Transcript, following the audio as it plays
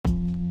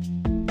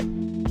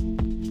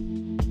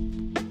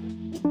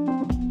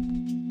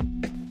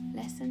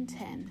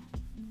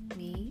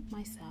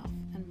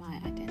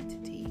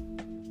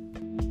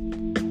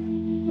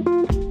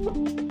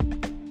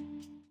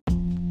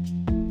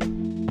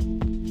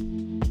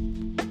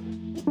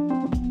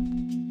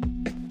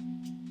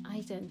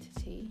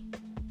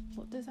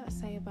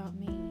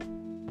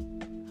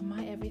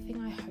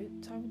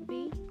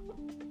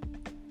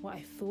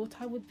thought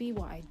I would be,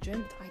 what I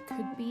dreamt I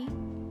could be?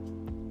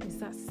 Is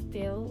that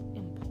still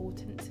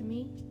important to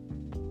me?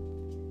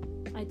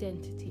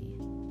 Identity.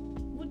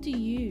 What do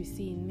you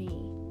see in me?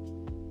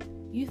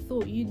 You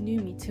thought you knew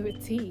me to a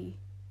T,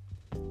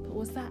 but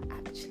was that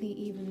actually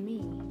even me?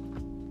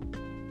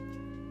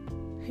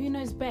 Who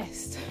knows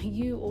best,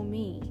 you or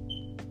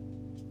me?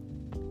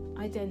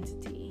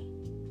 Identity.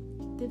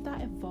 Did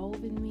that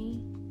evolve in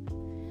me?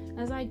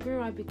 As I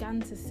grew, I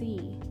began to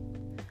see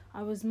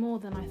I was more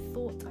than I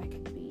thought I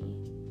could be.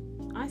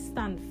 I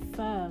stand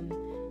firm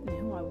in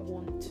who I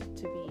want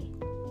to be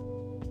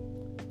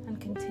and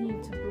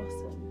continue to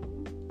blossom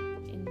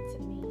into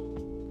me.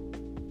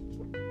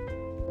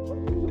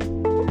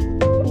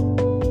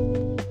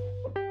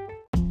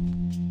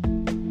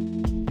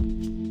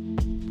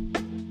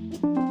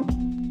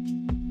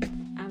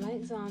 I'm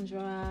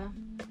Alexandra.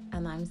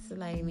 And I'm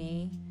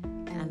Salome.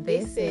 And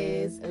this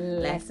is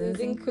Lessons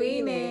in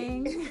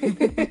Queening.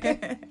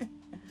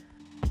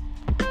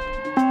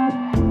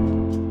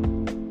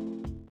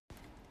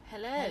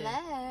 Hello. Hello.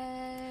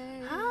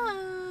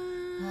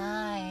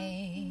 Hi.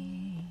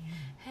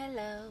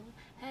 Hello.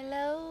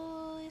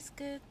 Hello. It's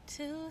good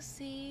to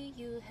see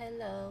you.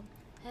 Hello.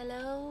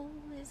 Hello.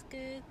 It's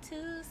good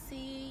to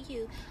see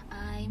you.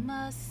 I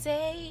must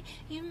say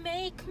you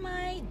make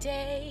my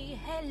day.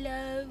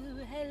 Hello.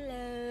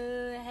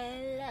 Hello.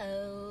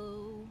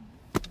 Hello.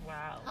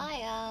 Wow.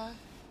 Hiya.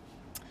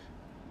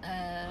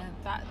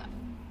 That.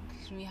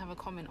 Can we have a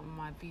comment on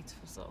my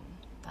beautiful song?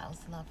 That was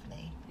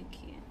lovely.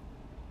 Thank you.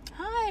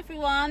 Hi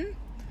everyone.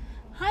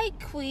 Hi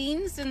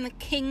queens and the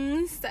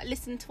kings that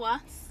listen to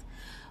us.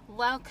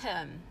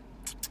 Welcome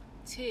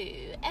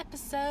to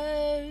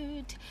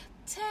episode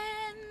 10.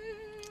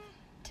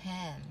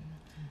 10.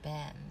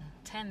 Ben.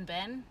 10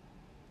 Ben.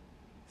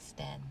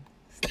 Sten.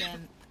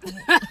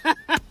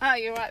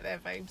 You're right there,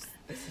 babes.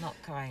 It's not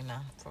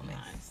Corona, promise.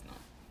 No, it's not.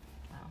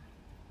 Wow.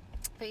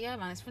 But yeah,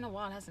 man, it's been a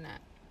while, hasn't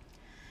it?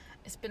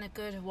 It's been a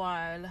good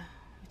while.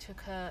 We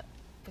took a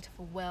bit of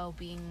a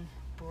well-being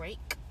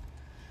break.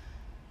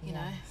 You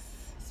know,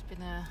 it's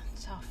been a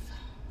tough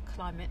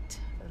climate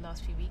for the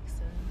last few weeks,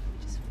 and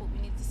we just thought we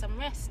needed some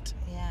rest.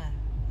 Yeah.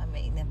 I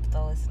mean, if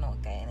though it's not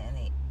getting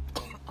any.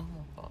 Oh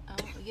my god.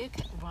 Oh, you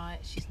okay? Right?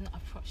 She's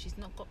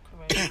not got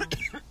corona.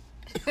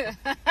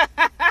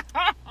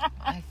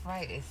 My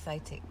throat is so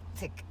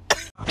tick.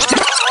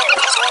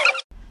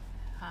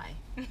 Hi.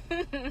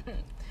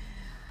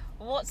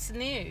 What's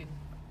new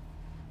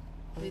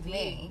With you?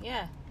 me?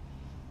 Yeah.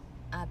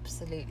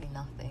 Absolutely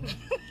nothing.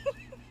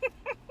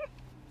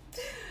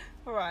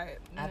 Right.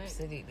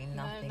 Absolutely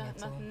nothing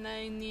at all.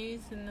 No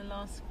news in the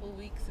last 4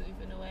 weeks that we've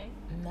been away?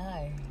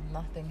 No,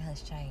 nothing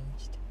has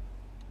changed.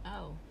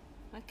 Oh,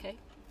 okay.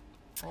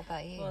 What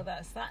about you? Well,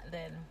 that's that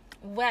then.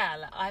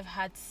 Well, I've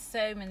had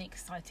so many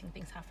exciting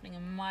things happening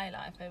in my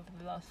life over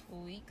the last 4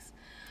 weeks.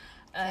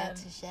 Care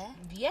to share?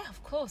 Yeah,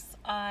 of course.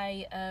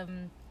 I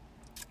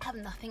have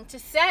nothing to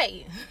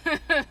say. I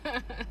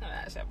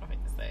actually have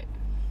nothing to say.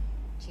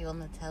 Do you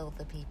want to tell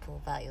the people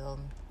about your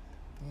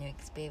new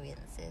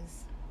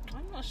experiences?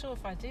 I'm not sure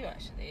if I do,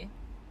 actually.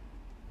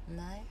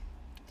 No?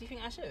 Do you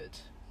think I should?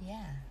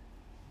 Yeah.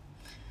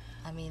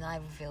 I mean, I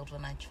revealed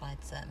when I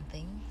tried certain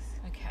things.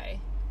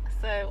 Okay.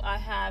 So I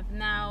have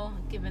now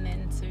given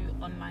in to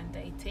online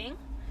dating.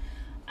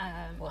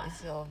 What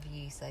is your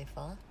view so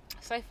far?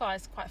 So far,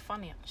 it's quite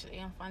funny, actually.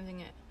 I'm finding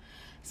it...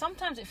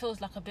 Sometimes it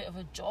feels like a bit of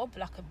a job,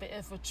 like a bit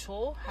of a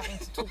chore, having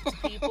to talk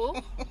to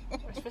people.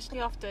 Especially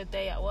after a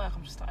day at work.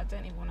 I'm just like, I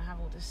don't even want to have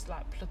all this,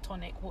 like,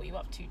 platonic, what you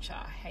up to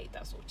chat. I hate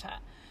that sort of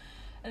chat.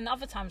 And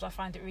other times I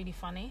find it really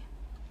funny.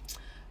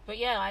 But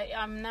yeah,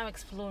 I'm now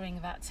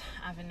exploring that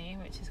avenue,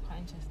 which is quite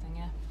interesting,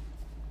 yeah.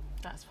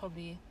 That's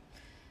probably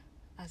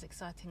as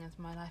exciting as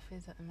my life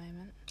is at the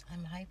moment.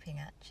 I'm hoping,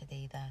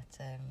 actually, that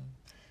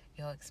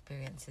your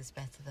experience is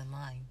better than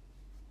mine.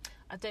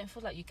 I don't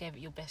feel like you gave it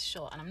your best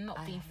shot, and I'm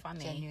not being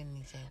funny. I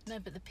genuinely did. No,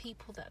 but the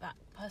people that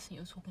person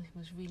you were talking to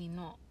was really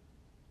not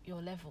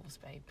your levels,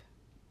 babe.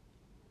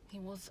 He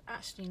was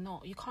actually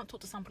not. You can't talk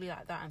to somebody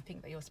like that and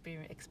think that your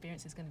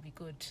experience is going to be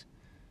good.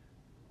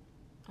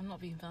 I'm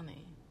not being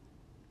funny.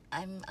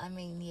 I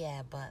mean,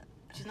 yeah, but...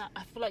 Do you know,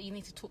 I feel like you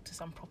need to talk to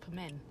some proper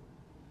men.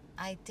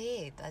 I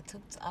did. I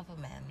talked to other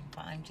men,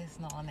 but I'm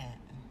just not on it.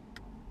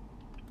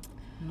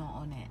 Not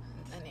on it.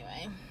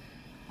 Anyway.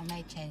 I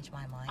may change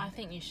my mind. I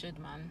think you should,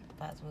 man.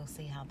 But we'll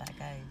see how that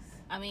goes.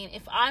 I mean,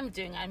 if I'm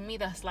doing it, and me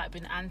that's like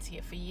been anti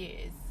it for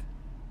years,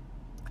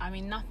 I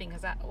mean, nothing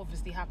has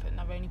obviously happened.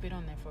 I've only been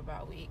on there for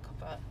about a week,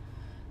 but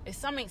it's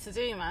something to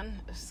do,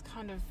 man. It's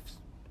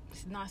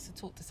nice to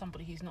talk to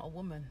somebody who's not a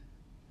woman.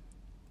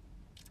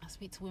 I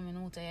speak to women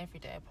all day, every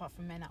day, apart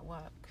from men at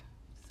work.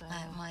 So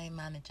my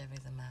manager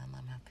is a man.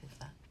 I'm happy with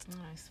that.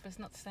 Nice, but it's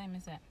not the same,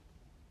 is it?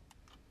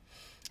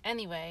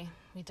 Anyway,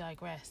 we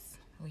digress.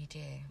 We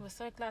do. We're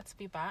so glad to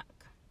be back.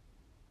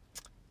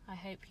 I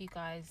hope you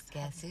guys...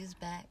 Guess who's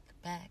back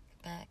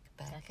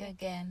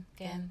again.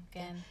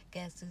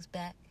 Guess who's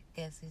back,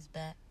 guess who's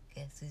back,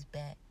 guess who's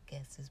back,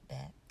 guess who's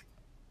back.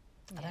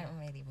 Yeah. I don't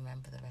really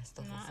remember the rest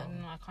of the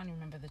song. No, I can't even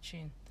remember the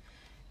tune.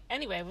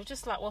 Anyway, we're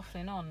just like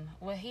waffling on.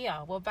 We're here.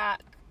 We're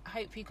back. I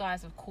hope you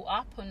guys have caught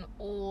up on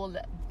all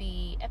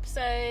the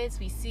episodes.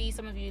 We see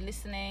some of you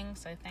listening,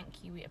 so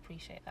thank you. We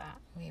appreciate that.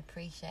 We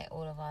appreciate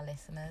all of our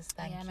listeners.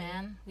 Thank you.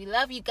 Man. We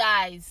love you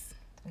guys.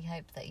 We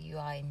hope that you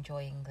are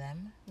enjoying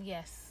them.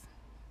 Yes.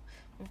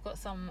 We've got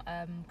some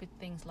good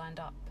things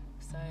lined up.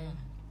 So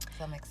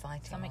Some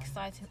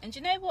exciting. And do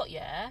you know what,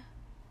 yeah?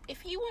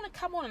 If you want to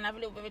come on and have a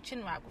little bit of a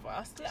chin wag with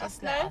us, let us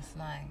know.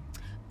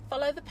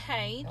 Follow the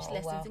page,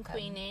 You're Lessons in welcome.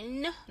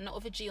 Queening. Not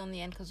with a G on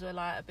the end because we're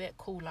like a bit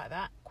cool like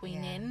that.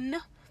 Queening.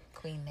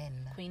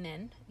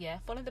 Queening. Yeah.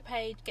 Follow the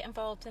page, get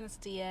involved, send us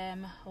a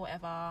DM, or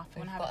whatever. If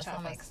you want to have a We've chat got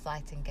some with us.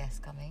 exciting guests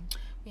coming.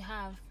 We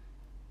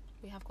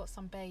have got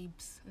some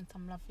babes and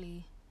some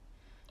lovely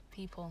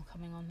people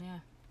coming on, yeah.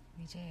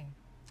 We do.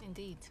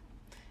 Indeed.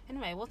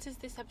 Anyway, what is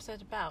this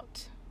episode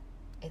about?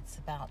 It's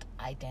about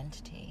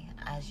identity,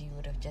 as you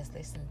would have just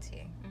listened to.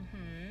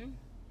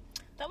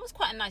 That was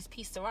quite a nice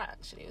piece to write,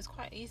 actually. It was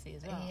quite easy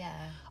as well.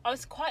 Yeah. I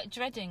was quite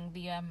dreading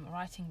the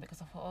writing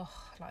because I thought,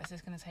 this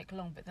is going to take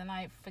long. But then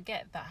I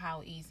forget that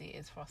how easy it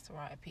is for us to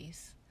write a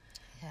piece.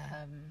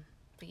 Yeah.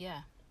 But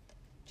yeah.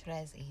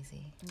 Tres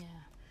easy.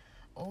 Yeah.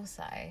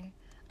 Also,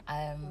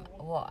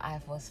 what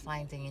I was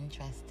finding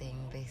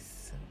interesting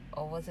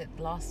was it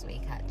last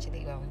week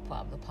actually, when we put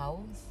up the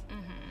polls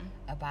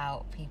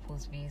about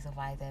people's views of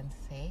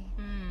identity.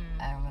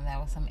 And there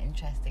was some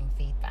interesting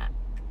feedback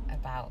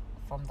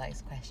from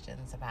those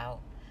questions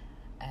about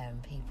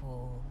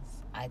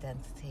people's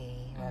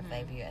identity, whether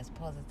they view it as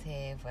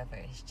positive, whether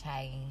it's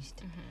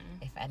changed,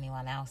 if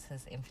anyone else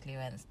has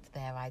influenced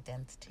their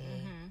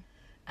identity.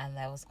 And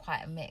there was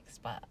quite a mix,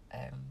 but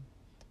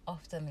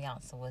often the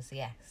answer was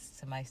yes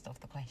to most of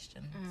the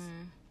questions.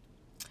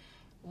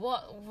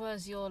 What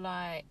was your,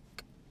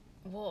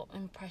 what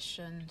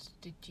impressions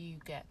did you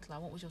get?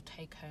 What was your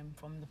take home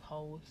from the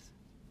polls?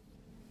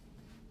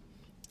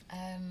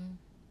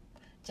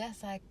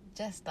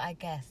 I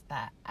guess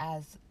that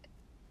as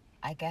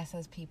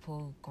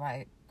people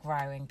grow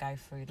and go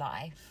through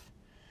life,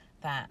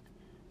 that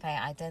they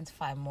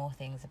identify more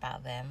things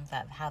about them,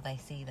 that how they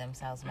see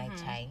themselves may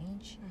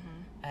change.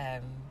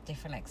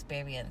 Different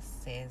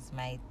experiences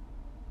may,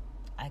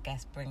 I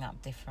guess, bring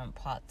up different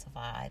parts of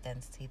our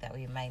identity that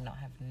we may not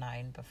have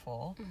known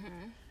before.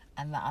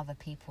 And that other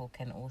people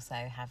can also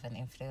have an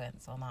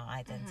influence on our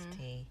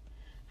identity,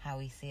 how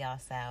we see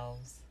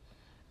ourselves.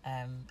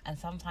 And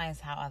sometimes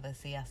how others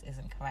see us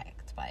isn't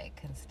correct, but it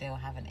can still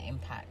have an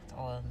impact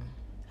on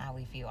how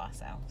we view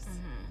ourselves.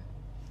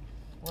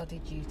 What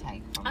did you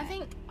take from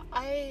it?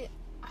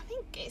 I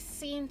think it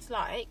seems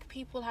like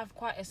people have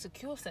quite a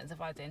secure sense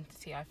of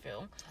identity, I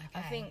feel. Okay.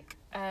 I think,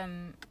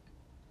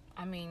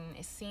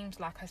 it seems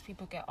like as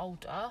people get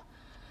older,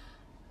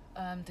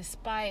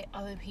 despite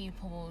other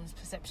people's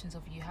perceptions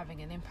of you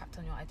having an impact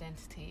on your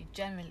identity,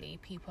 generally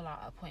people are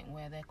at a point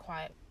where they're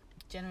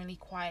generally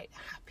quite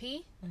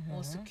happy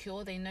or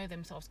secure. They know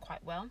themselves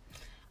quite well.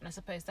 And I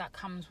suppose that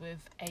comes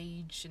with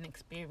age and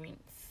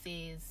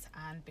experiences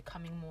and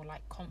becoming more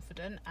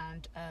confident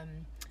and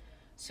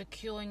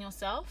secure in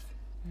yourself.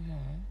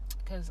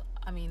 Because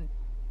I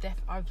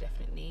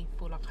definitely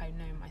feel like I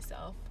know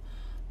myself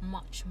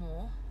much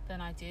more than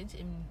I did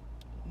in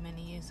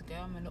many years ago.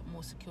 I'm a lot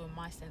more secure in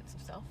my sense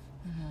of self.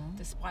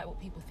 Despite what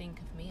people think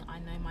of me, I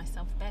know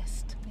myself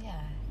best.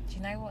 Yeah. Do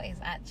you know what is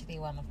actually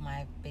one of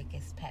my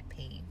biggest pet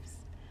peeves?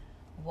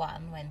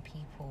 One, when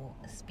people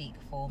speak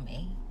for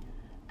me,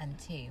 and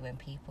two, when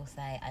people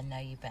say, I know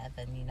you better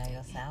than you know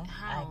yourself.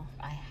 How?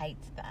 I hate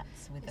that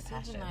with a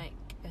passion.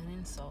 It's even an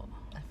insult.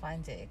 I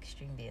find it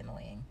extremely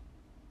annoying.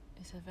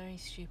 It's a very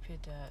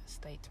stupid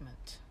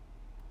statement.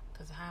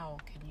 Because how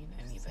can you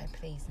know me So better?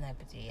 please,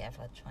 nobody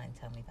ever try and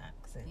tell me that,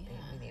 because it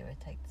really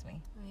irritates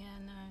me. Yeah,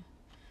 no.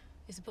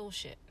 It's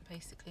bullshit,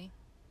 basically.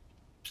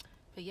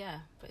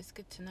 But it's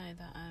good to know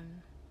that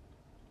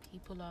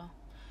people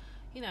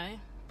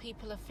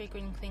are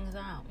figuring things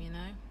out,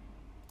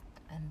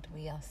 And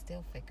we are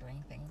still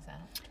figuring things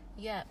out.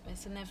 Yeah,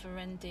 it's a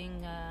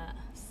never-ending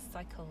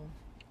cycle.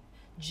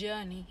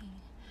 Journey.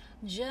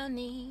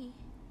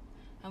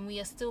 And we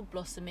are still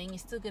blossoming. You're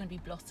still going to be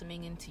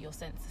blossoming into your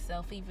sense of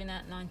self, even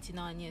at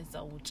 99 years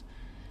old.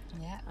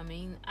 Yeah.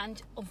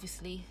 And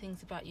obviously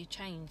things about you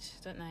change,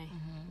 don't they?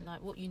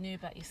 Like what you knew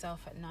about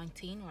yourself at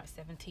 19 or at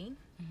 17.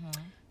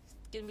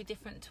 It's going to be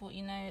different to what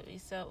you know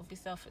of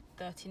yourself at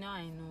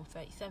 39 or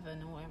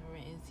 37 or whatever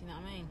it is, you know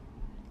what I mean?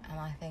 And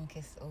I think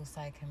it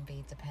also can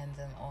be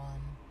dependent on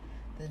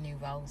the new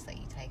roles that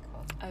you take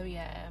on. Oh,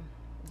 yeah,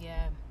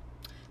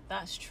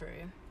 that's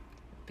true.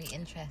 Be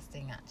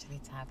interesting actually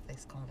to have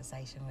this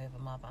conversation with a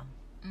mother.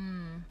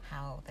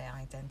 How their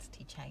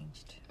identity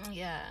changed.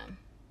 Yeah.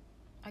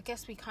 I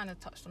guess we kind of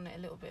touched on it a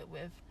little bit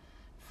with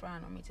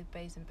Fran when we did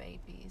Babes and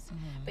Babies.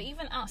 But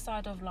even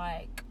outside of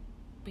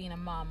being a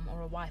mum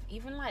or a wife,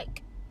 even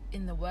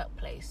in the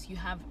workplace,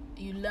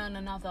 you learn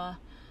another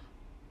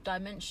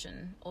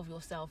dimension of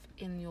yourself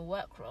in your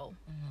work role.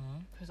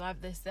 Because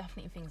there's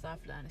definitely things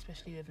I've learned,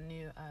 especially with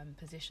new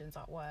positions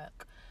at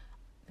work.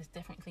 there's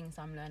different things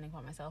I'm learning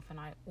about myself, and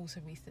I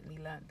also recently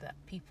learned that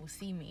people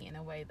see me in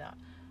a way that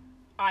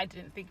I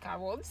didn't think I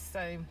was.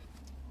 So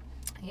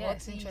yeah, What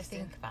it's do you interesting.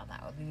 think about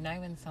that? You know,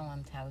 when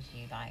someone tells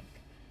you like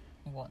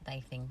what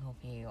they think of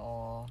you,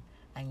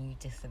 and you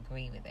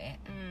disagree with it,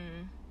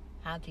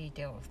 how do you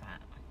deal with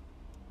that?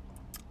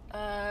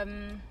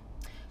 Do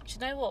you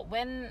know what?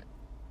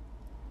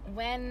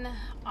 When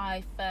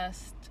I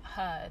first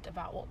heard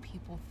about what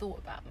people thought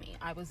about me,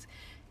 I was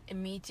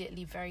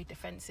immediately very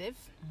defensive.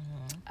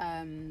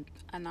 And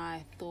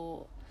I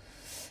thought,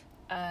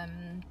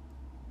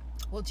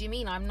 what do you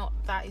mean? I'm not,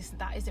 that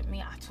isn't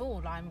me at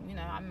all.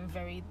 I'm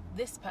very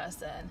this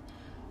person.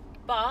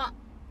 But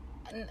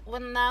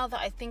now that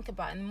I think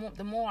about it, and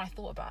the more I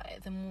thought about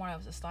it, the more I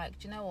was just like,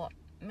 do you know what?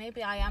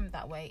 Maybe I am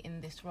that way in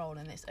this role,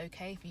 and it's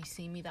okay if you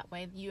see me that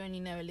way. You only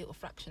know a little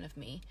fraction of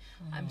me.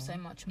 I'm so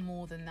much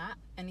more than that.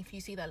 And if you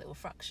see that little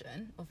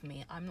fraction of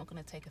me, I'm not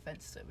going to take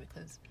offense to it,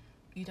 because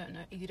you don't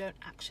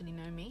actually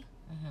know me.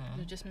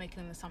 You're just making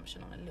an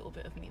assumption on a little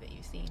bit of me that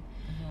you've seen.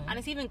 And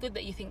it's even good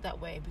that you think that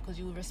way, because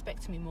you will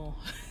respect me more.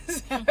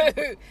 So,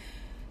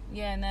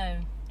 yeah, no.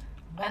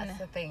 That's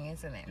the thing,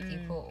 isn't it?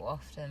 People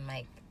often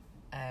make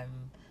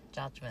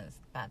judgments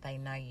that they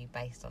know you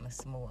based on a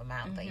small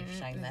amount that you've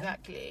shown them.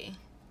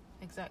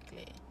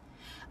 Exactly.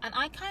 And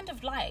I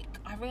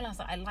realise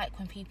that I like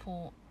when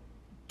people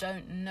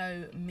don't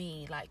know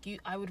me. Like,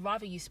 I would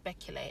rather you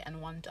speculate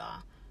and wonder,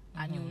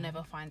 and you'll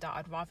never find out.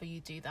 I'd rather you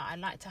do that. I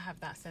like to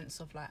have that sense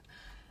of like,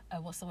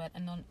 what's the word?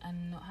 How do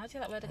you say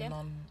that word again?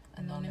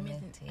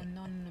 Anonymity. I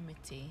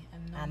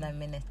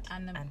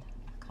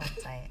can't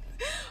say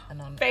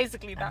it.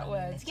 Basically that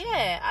word.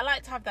 Yeah, I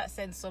like to have that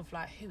sense of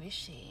like, who is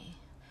she?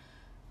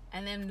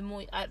 And then the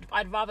more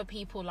I'd rather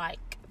people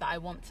like that I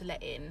want to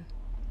let in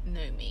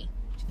know me.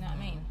 Do you know what I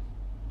mean?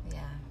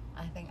 Yeah,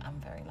 I think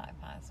I'm very like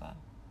that as well.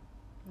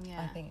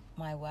 Yeah. I think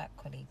my work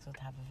colleagues would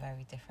have a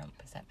very different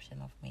perception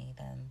of me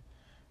than,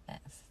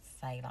 let's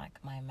say,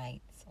 like my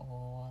mates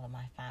or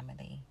my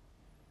family.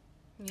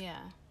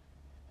 Yeah.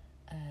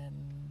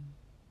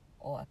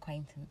 Or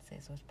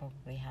acquaintances would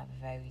probably have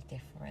a very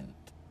different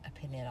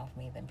opinion of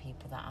me than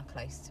people that are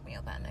close to me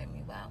or that know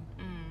me well.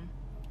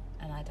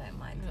 And I don't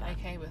mind You're that.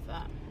 okay with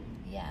that?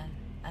 Yeah,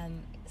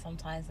 and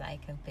sometimes they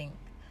can think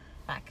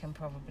that can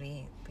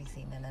probably be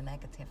seen in a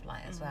negative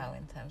light as well,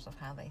 in terms of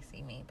how they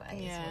see me, but it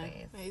is what it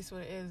is. It is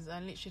what it is.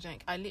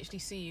 I literally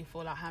see you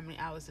for like how many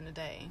hours in a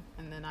day,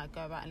 and then I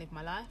go about and live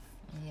my life.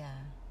 Yeah.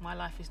 My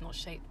life is not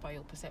shaped by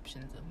your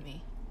perceptions of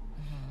me.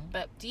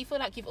 But do you feel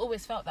like you've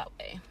always felt that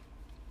way?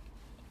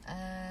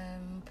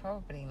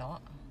 Probably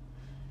not.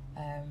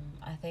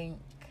 I think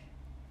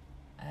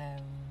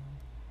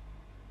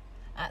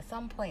at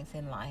some points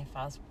in life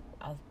I was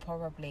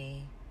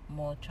probably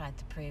more trying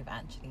to prove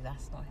actually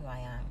that's not who I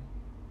am.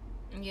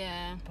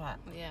 Yeah. But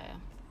yeah,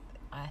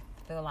 I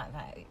feel like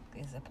that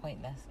is a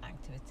pointless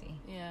activity.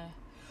 Yeah.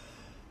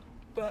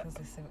 But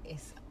because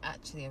it's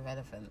actually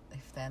irrelevant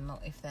if they're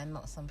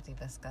not somebody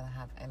that's going to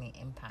have any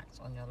impact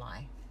on your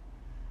life,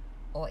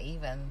 or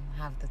even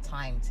have the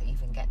time to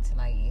even get to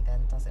know you, then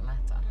does it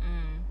matter?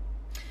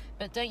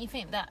 But don't you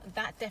think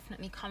that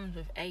definitely comes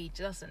with age,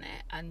 doesn't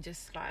it? And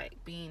just like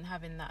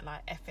having that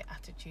like effort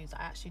attitudes,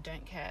 I actually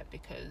don't care,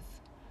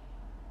 because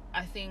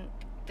I think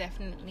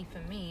definitely for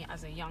me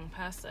as a young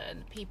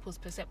person, people's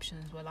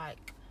perceptions were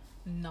like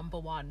number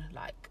one.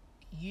 Like,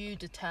 you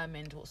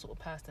determined what sort of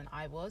person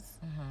I was,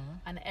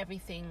 and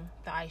everything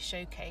that I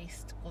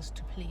showcased was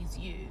to please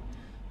you.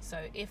 So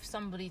if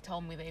somebody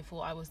told me they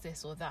thought I was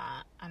this or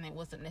that, and it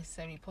wasn't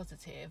necessarily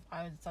positive,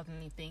 I would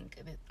suddenly think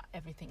that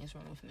everything is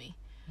wrong with me.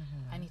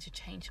 I need to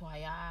change who I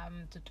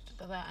am.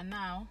 And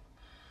now,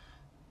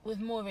 with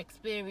more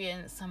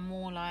experience and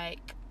more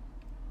like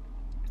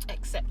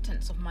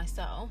acceptance of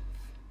myself,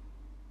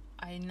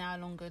 I no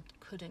longer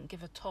couldn't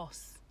give a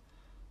toss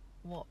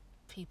what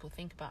people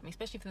think about me,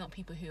 especially if they're not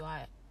people who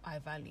I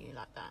value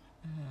like that.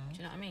 Do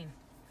you know what I mean?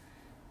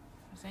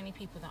 There's only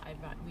people that I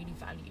really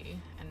value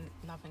and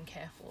love and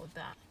care for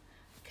that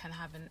can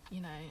have an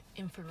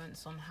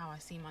influence on how I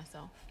see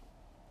myself.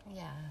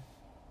 Yeah.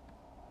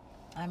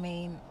 I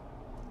mean,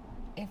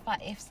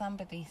 if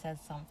somebody says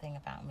something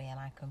about me and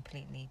I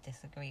completely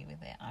disagree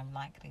with it, I'm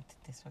likely to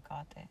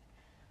disregard it.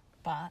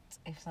 But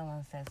if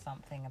someone says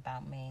something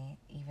about me,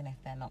 even if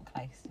they're not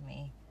close to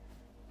me,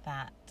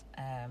 that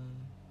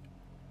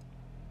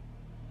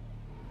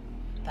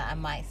I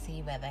might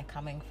see where they're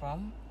coming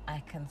from,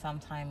 I can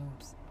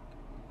sometimes,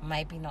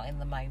 maybe not in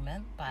the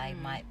moment, but I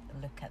might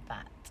look at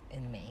that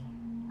in me.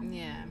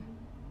 Yeah.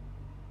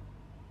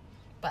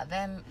 But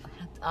then,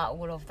 are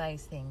all of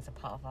those things a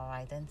part of our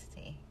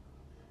identity?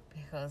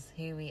 Because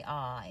who we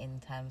are in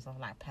terms of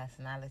like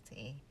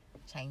personality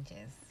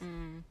changes.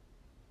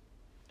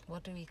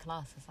 What do we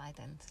class as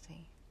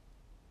identity?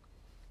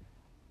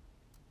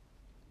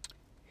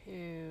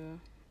 Who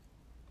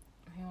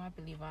I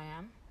believe I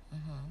am,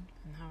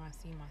 and how I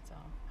see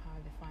myself, how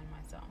I define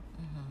myself.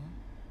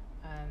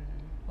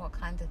 What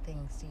kind of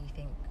things do you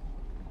think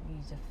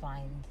you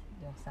defined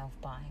yourself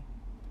by?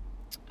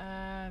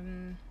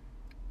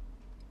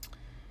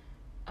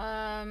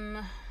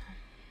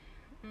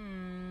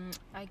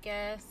 I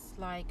guess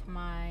like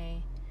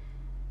my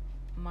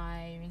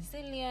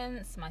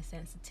resilience, my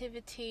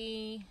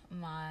sensitivity,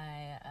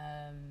 my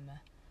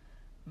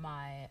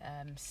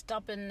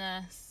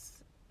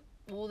stubbornness,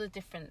 all the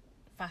different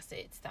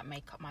facets that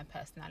make up my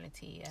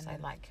personality. And so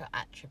like your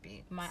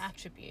attributes. My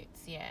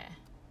attributes, yeah.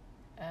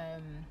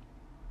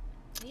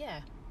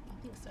 Yeah,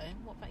 I think so.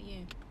 What about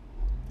you?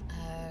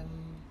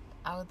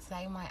 I would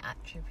say my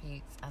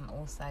attributes, and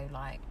also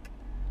like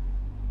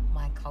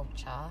my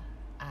culture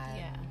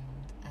and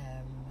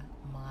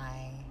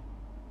my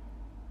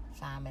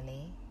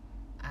family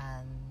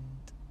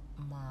and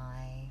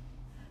my...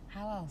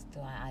 How else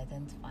do I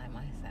identify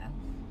myself?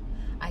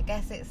 I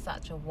guess it's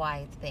such a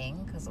wide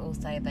thing, because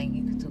also then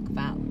you could talk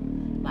about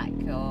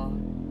like your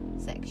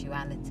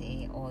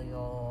sexuality or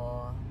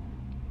your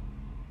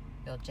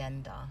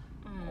gender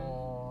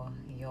or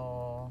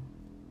your...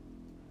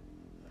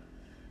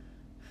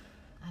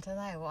 I don't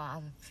know what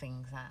other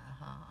things that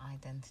are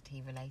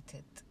identity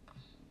related.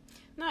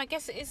 No, I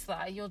guess it is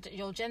that your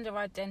gender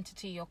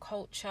identity, your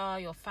culture,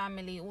 your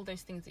family, all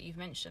those things that you've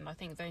mentioned. I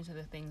think those are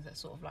the things that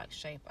sort of like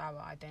shape our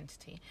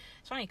identity.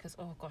 It's funny because,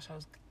 oh gosh, I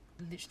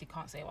literally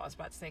can't say what I was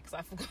about to say because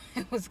I forgot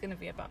it was going to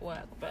be about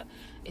work. But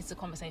it's a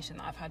conversation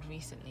that I've had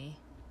recently,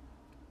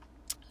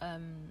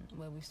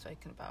 where we've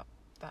spoken about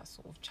that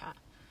sort of chat.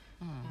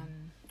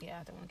 And yeah,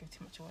 I don't want to give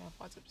too much away,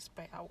 otherwise I'll just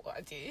spray out what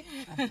I do.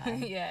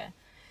 Okay. Yeah.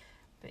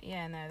 But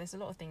yeah, no, there's a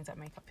lot of things that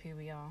make up who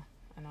we are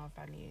and our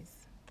values.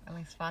 And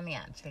it's funny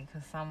actually,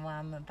 because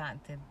someone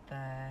that did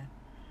the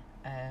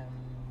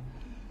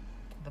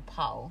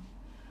poll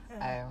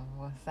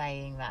was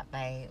saying that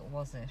they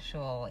wasn't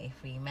sure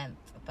if we meant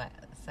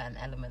that certain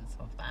elements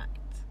of that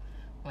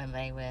when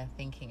they were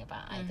thinking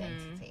about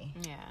identity.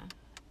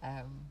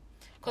 Yeah.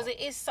 Because it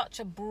is such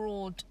a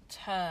broad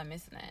term,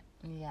 isn't it?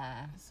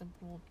 Yeah. It's a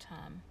broad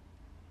term.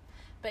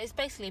 But it's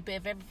basically a bit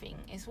of everything.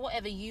 It's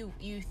whatever you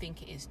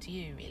think it is to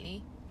you,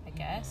 really, I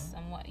guess.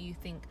 And what you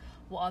think,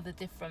 what are the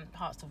different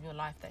parts of your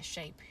life that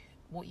shape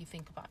what you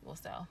think about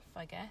yourself,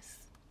 I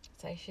guess.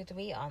 So should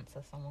we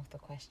answer some of the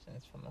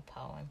questions from the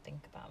poll and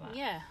think about that?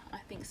 Yeah, I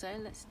think so.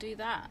 Let's do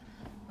that.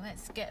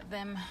 Let's get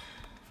them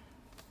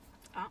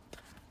up.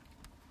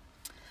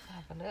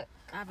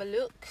 Have a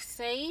look.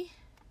 See?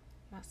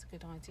 That's a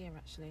good idea,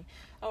 actually.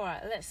 All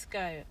right, let's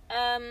go.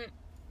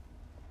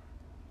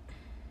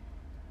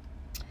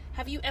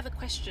 Have you ever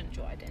questioned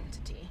your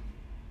identity?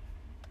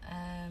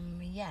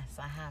 Yes,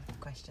 I have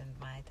questioned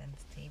my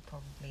identity,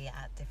 probably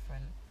at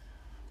different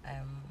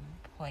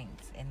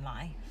points in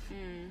life.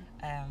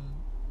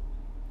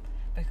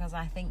 Because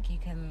I think you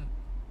can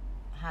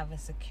have a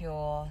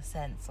secure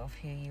sense of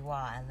who you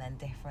are, and then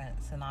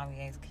different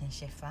scenarios can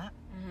shift that.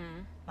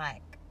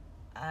 Like,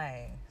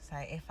 oh, so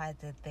if I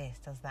did this,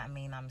 does that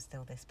mean I'm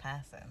still this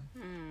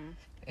person?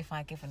 If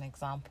I give an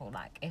example,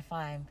 like if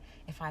I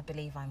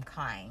believe I'm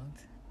kind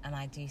and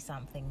I do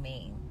something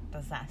mean,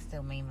 does that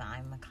still mean that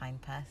I'm a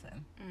kind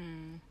person?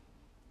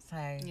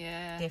 So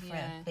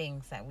different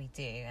things that we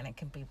do, and it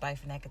can be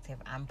both negative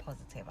and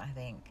positive, I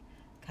think,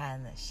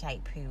 can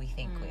shape who we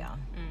think we are.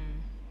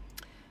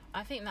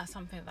 I think that's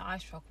something that I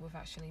struggle with,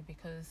 actually,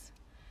 because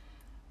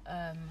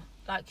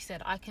like you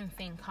said, I can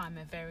think I'm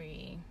a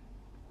very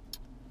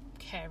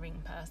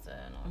caring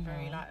person or a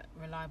very like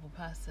reliable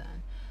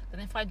person,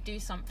 then if I do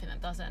something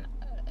that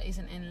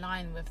isn't in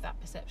line with that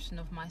perception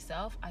of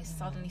myself, I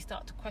suddenly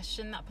start to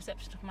question that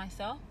perception of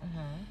myself.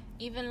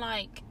 Even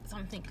like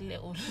something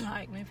little,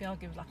 like maybe I'll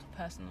give like a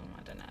personal,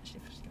 I don't know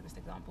actually if I should give this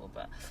example,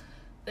 but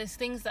there's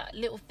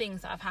little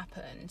things that have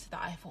happened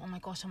that I thought, oh my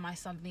gosh, am I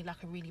suddenly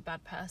like a really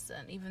bad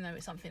person, even though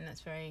it's something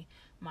that's very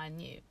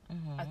minute.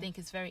 I think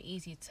it's very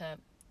easy to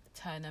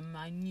turn a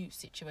minute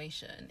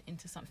situation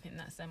into something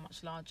that's so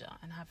much larger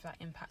and have that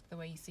impact the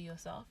way you see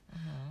yourself.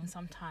 And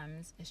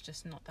sometimes it's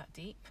just not that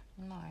deep.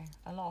 No,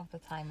 a lot of the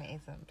time it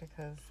isn't,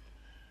 because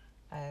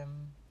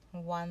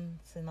one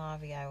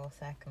scenario or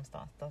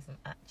circumstance doesn't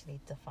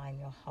actually define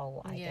your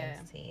whole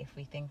identity. If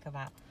we think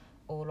about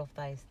all of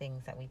those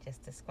things that we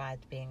just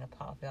described being a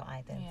part of your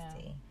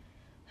identity,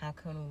 how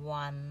can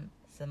one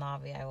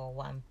scenario or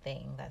one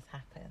thing that's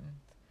happened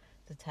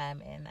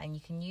determine? And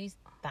you can use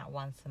that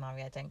one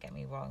scenario, don't get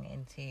me wrong,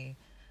 into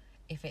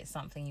if it's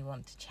something you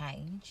want to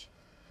change,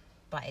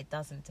 but it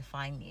doesn't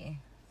define you.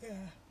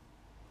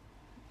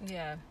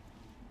 Yeah.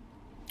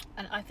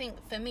 And I think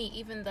for me,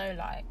 even though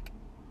like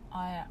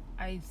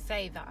I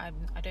say that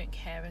I don't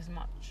care as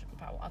much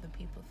about what other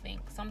people think,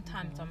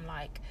 sometimes I'm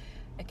like,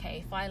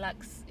 okay, if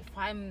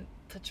I'm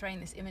portraying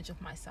this image of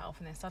myself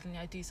and then suddenly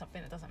I do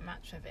something that doesn't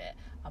match with it,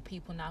 are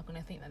people now going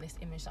to think that this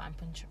image that I'm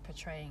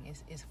portraying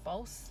is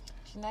false?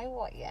 Do you know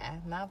what,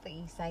 now that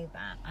you say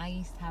that, I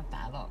used to have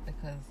that a lot,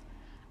 because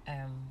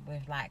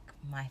with like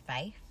my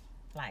faith,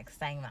 like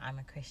saying that I'm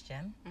a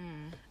Christian,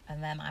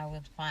 and then I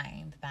would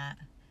find that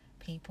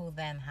people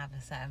then have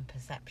a certain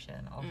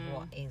perception of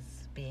what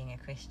is being a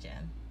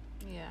Christian,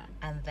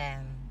 and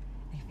then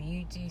if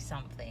you do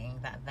something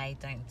that they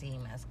don't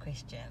deem as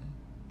Christian,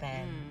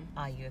 then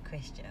are you a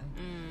Christian?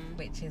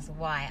 Which is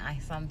why I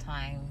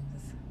sometimes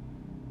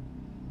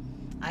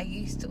I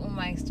used to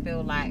almost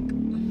feel like,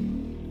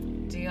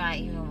 do I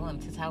even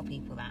want to tell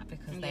people that?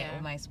 Because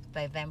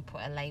they then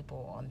put a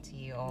label onto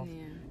you of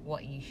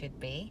what you should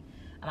be.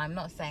 And I'm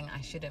not saying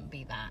I shouldn't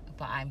be that,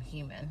 but I'm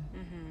human.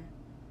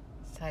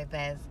 So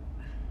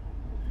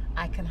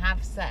I can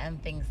have certain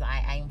things that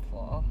I aim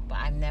for, but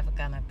I'm never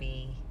going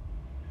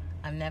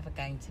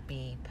to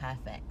be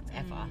perfect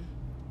ever.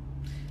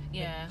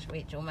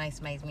 Which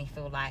almost makes me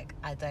feel like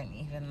I don't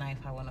even know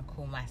if I want to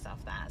call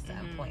myself that at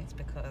certain points,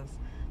 because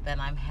then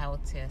I'm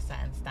held to a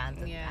certain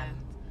standard,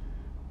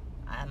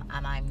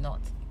 and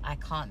I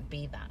can't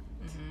be that.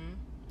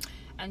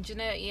 And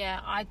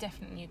I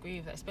definitely agree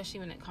with that, especially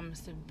when it comes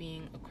to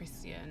being a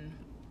Christian.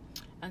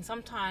 And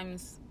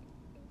sometimes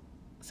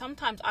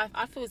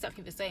I feel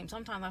exactly the same.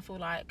 Sometimes I feel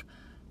like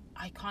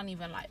I can't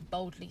even like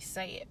boldly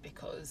say it,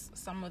 because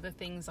some of the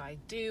things I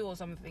do or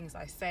some of the things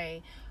I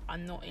say are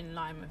not in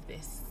line with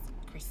this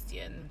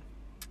Christian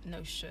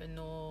notion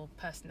or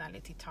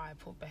personality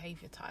type or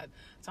behavior type.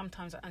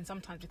 Sometimes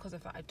because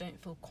of that, I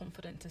don't feel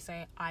confident to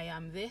say I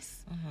am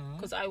this,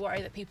 because I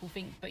worry that people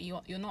think, but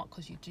you're not,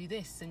 because you do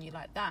this and you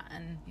like that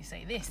and you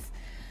say this.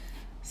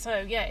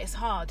 So it's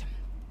hard.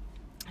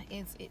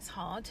 It's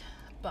hard,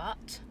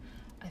 but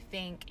I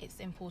think it's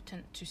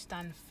important to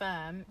stand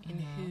firm in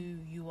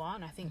who you are,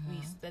 and I think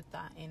we said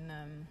that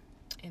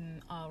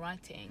in our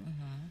writing,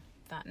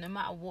 that no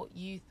matter what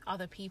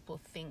other people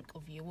think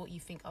of you, what you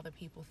think other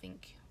people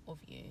think of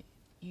you,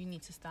 you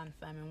need to stand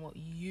firm in what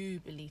you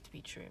believe to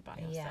be true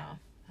about yourself.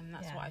 And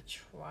that's what I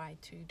try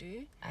to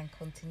do, and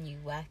continue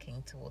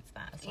working towards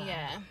that as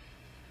well.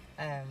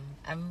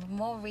 And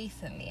more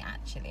recently,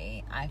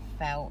 actually, I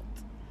felt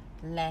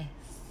less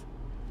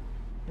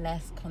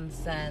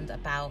concerned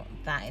about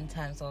that in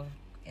terms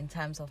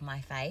of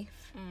my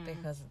faith,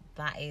 because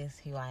that is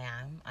who I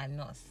am. I'm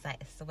not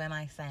so when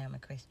I say I'm a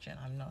Christian,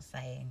 I'm not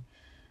saying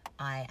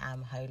I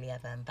am holier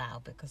than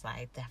thou, because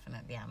I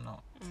definitely am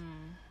not.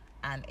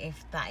 And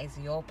if that is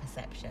your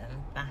perception,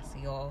 that's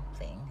your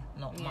thing,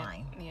 not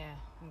mine. Yeah,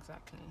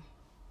 exactly.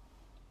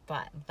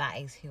 But that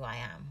is who I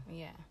am.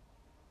 Yeah.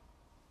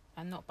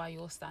 And not by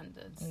your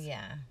standards.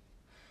 Yeah.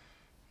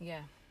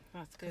 Yeah,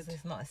 that's good. Because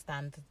it's not a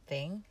standard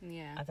thing.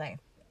 Yeah.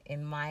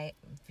 In my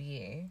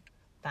view,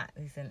 that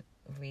isn't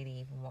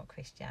really even what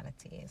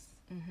Christianity is.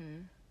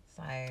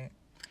 So...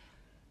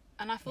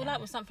 And I feel like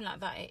with something like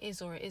that, it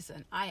is or it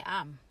isn't. I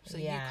am. So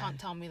you can't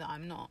tell me that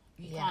I'm not.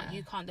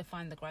 You can't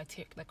define the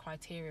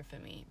criteria for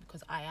me,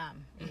 because I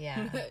am.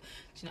 Yeah.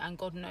 And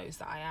God knows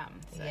that I am.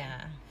 So.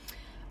 Yeah.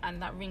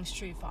 And that rings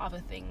true for other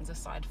things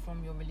aside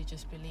from your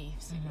religious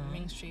beliefs. It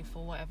rings true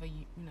for whatever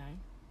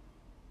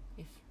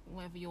if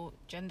whatever your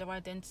gender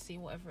identity,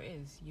 whatever it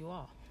is, you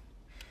are.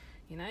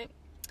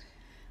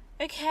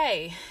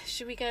 Okay,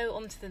 should we go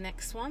on to the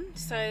next one?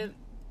 So,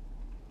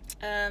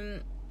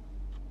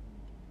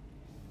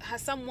 has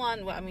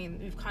someone,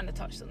 we've kind of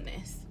touched on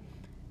this,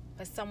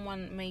 has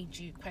someone made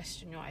you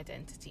question your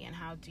identity, and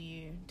how do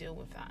you deal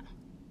with that?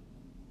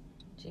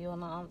 Do you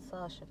want to answer,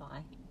 or should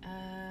I?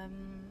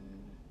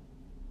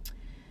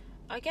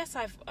 I guess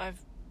I've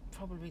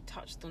probably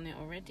touched on it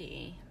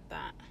already,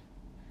 that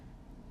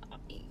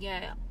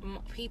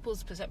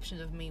people's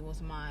perception of me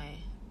was my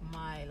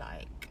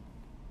like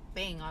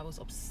thing. I was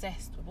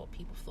obsessed with what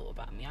people thought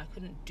about me. I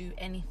couldn't do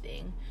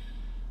anything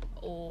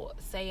or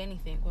say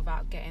anything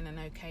without getting an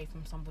okay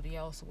from somebody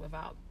else, or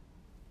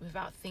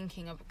without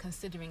thinking of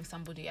considering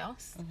somebody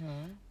else.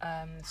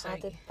 So how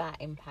did that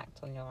impact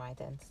on your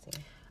identity?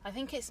 I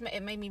think it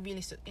made me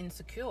really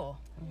insecure.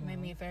 It made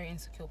me a very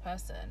insecure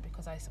person,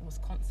 because I was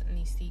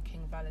constantly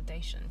seeking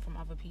validation from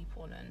other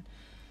people, and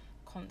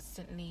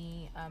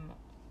constantly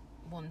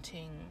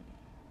wanting,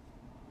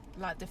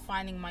 like,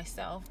 defining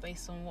myself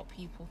based on what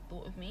people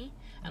thought of me,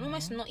 and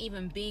almost not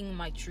even being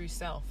my true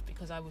self,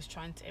 because I was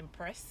trying to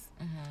impress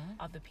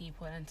other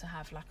people and to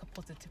have like a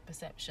positive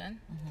perception.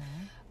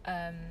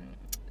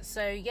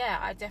 So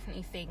I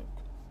definitely think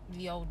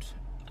the old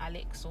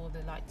Alex, or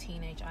the like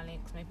teenage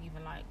Alex, maybe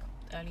even like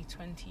early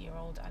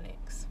 20-year-old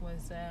Alex,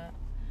 was her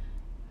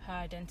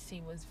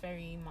identity was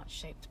very much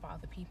shaped by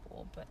other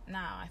people. But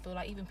now I feel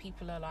like even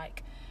people are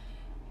like,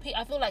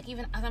 I feel like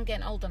even as I'm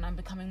getting older and I'm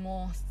becoming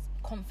more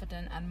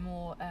confident and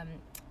more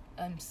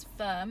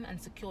firm and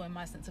secure in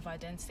my sense of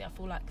identity, I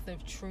feel like the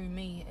true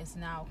me is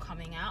now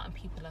coming out, and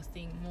people are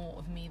seeing more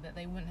of me that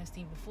they wouldn't have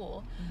seen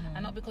before.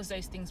 And not because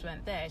those things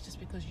weren't there, it's just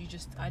because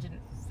I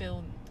didn't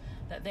feel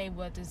that they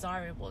were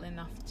desirable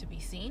enough to be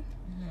seen.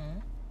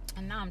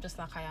 And now I'm just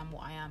like, I am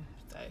what I am.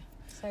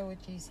 So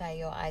would you say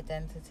your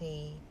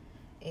identity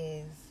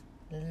is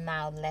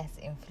now less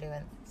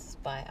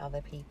influenced by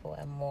other people,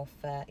 and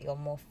you're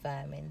more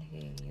firm in who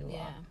you are?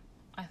 Yeah,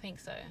 I think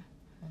so.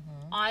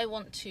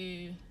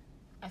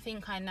 I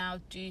think I now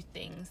do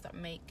things that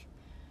make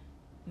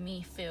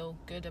me feel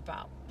good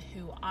about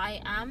who I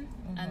am,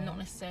 and not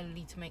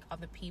necessarily to make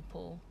other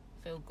people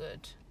feel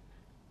good.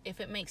 If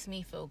it makes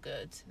me feel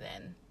good,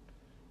 then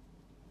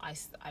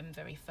I'm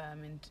very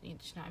firm, and you know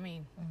what I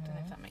mean? I don't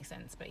know if that makes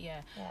sense, but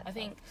I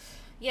think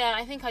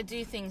I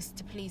do things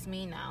to please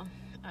me now.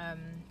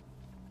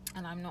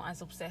 and I'm not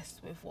as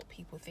obsessed with what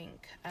people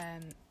think.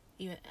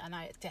 Even, and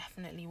I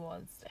definitely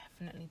was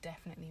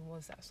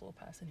that sort of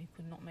person who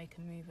could not make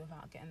a move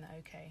without getting the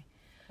okay.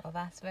 Well,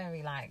 that's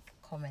very like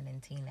common in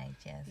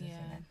teenage years, isn't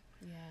it?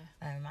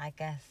 Yeah. I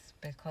guess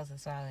because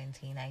as well in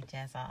teenage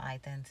years our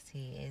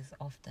identity is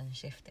often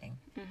shifting.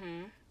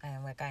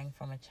 We're going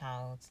from a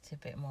child to a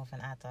bit more of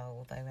an adult,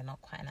 although we're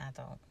not quite an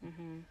adult.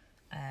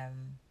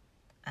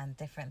 And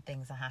different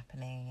things are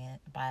happening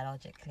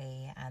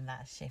biologically, and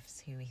that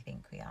shifts who we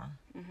think we are.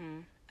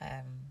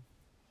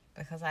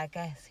 Because I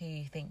guess who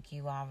you think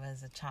you are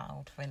as a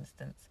child, for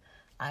instance,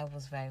 I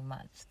was very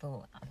much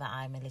thought that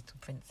I'm a little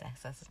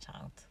princess as a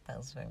child. That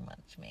was very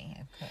much me,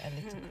 a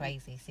little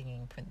crazy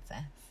singing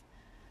princess.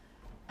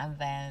 And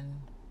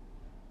then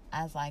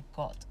as I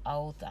got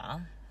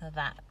older,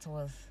 that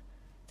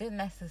didn't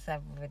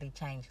necessarily really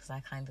change, because I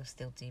kind of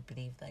still do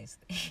believe those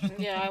things.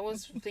 Yeah, I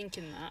was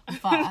thinking that.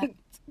 But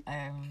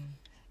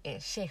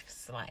it shifts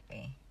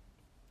slightly.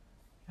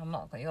 I'm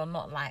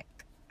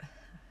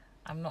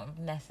not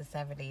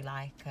necessarily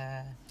like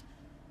I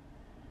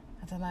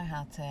don't know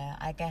how to,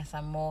 I guess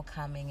I'm more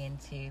coming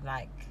into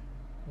like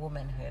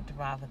womanhood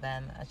rather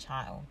than a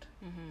child.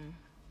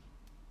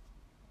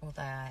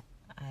 Although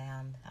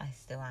I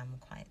still am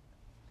quite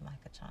like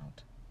a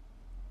child.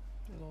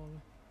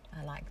 Lol.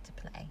 I like to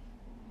play.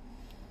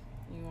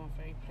 You are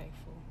very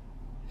playful.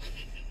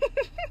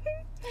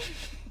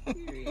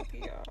 You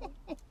really are.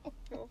 I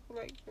feel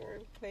like you're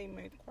in play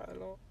mode quite a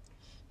lot.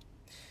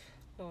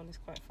 Lol, it's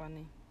quite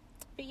funny.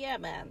 But yeah,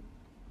 man,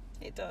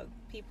 it does.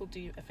 People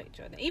do affect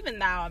you. Even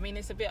now, I mean,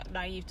 it's a bit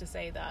naive to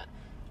say that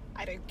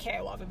I don't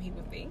care what other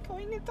people think. I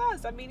mean, it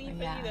does. I mean,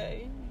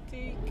 even,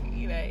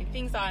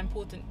 things that are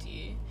important to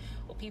you,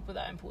 or people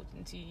that are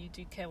important to you, you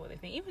do care what they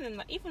think.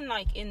 Even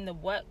like in the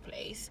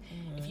workplace,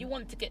 if you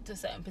want to get to a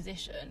certain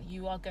position,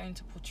 you are going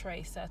to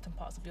portray certain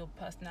parts of your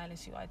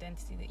personality or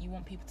identity that you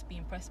want people to be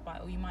impressed by,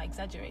 or you might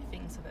exaggerate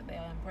things so that they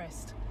are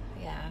impressed.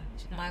 Yeah,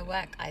 my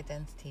work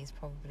identity is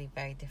probably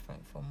very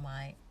different from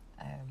my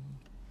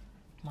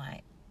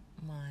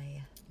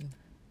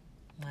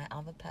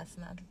other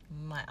personality,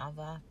 my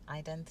other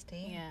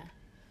identity.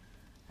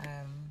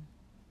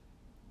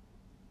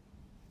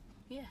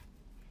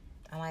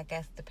 And I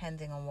guess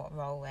depending on what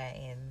role we're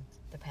in,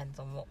 depends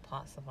on what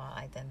parts of our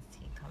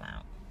identity come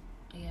out.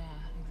 Yeah,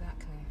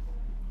 exactly.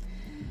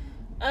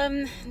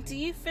 Do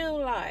you feel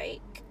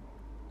like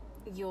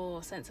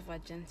your sense of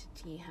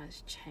identity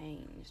has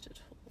changed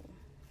at all?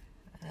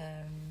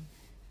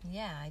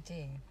 Yeah, I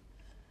do.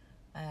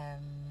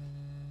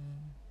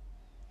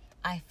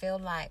 I feel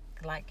like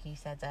you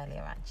said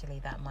earlier, actually,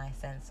 that my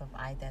sense of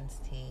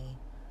identity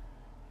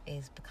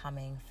is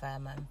becoming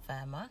firmer and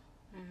firmer.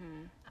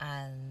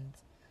 And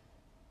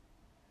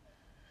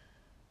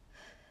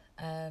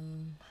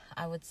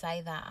I would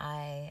say that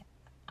I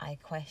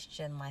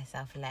question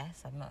myself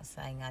less. I'm not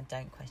saying I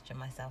don't question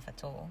myself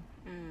at all.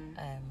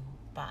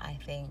 But I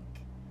think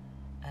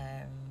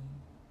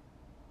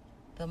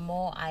the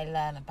more I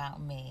learn about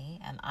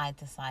me and I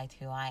decide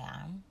who I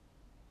am,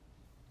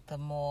 the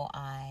more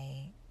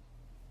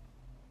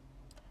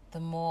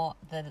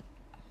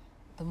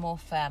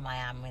firm I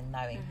am in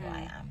knowing who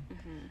I am.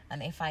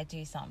 And if I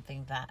do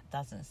something that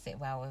doesn't sit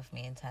well with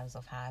me in terms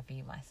of how I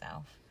view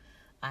myself,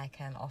 I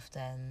can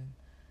often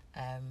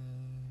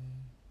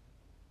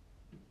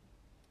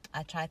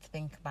I try to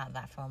think about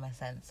that from a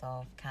sense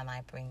of, can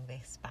I bring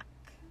this back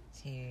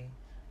to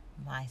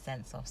my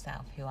sense of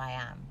self, who I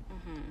am?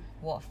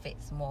 What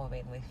fits more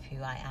in with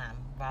who I am,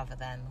 rather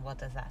than what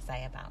does that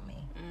say about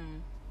me?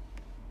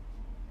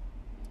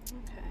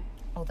 Okay.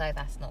 Although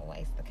that's not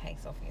always the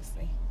case,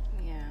 obviously.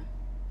 Yeah.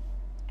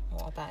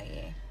 What about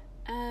you?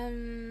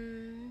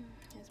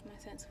 Has my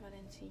sense of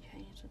identity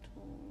changed at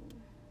all?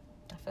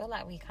 I feel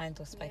like we kind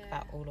of spoke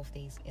about all of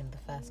these in the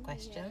first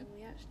question. Yeah,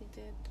 we actually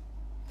did.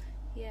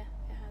 Yeah,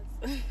 it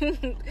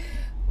has.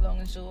 Long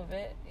and short of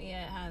it,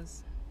 yeah, it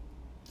has.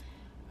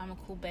 I'm a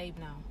cool babe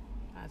now.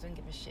 I don't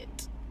give a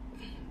shit.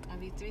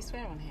 Do we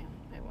swear on here?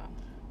 Oh, well.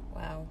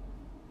 Well,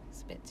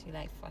 it's a bit too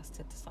late for us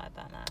to decide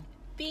that now.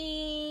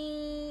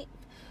 Beep.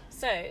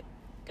 So,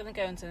 gonna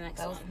go into the next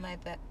one.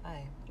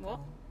 What?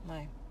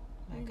 No,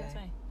 go.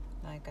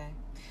 No, go.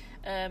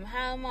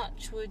 How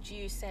much would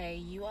you say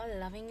you are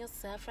loving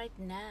yourself right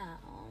now?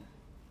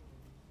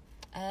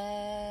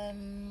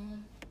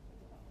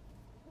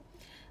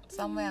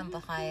 Somewhere on the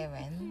higher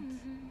end.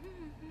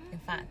 In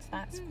fact,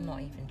 that's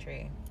not even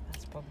true.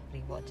 That's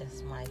probably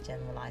just my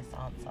generalised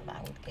answer that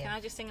I would give. Can I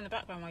just sing in the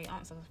background while you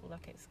answer? I feel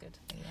like it's good.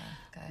 Yeah,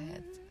 go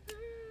ahead.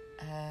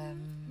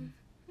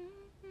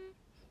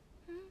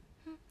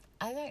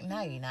 I don't know,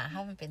 I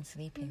haven't been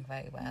sleeping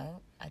very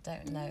well. I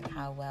don't know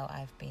how well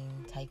I've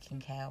been taking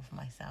care of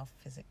myself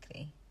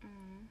physically.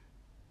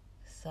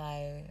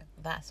 So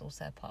that's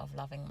also part of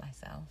loving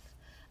myself.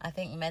 I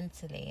think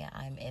mentally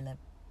I'm in a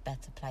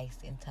better place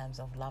in terms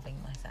of loving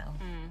myself.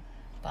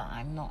 But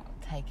I'm not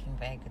taking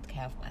very good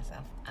care of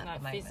myself at the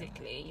moment.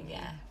 Physically?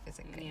 Yeah,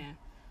 physically. Yeah.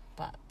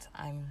 But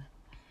I'm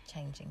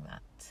changing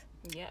that.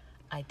 Yep.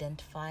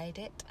 identified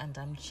it and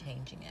I'm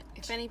changing it.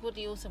 If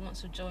anybody also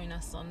wants to join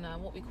us on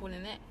what we're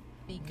calling it,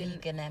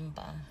 Vegan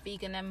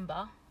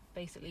Ember,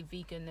 basically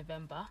Vegan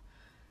November,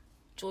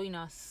 join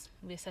us.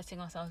 We're setting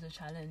ourselves a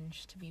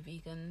challenge to be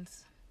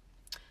vegans.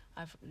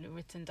 I've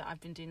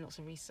been doing lots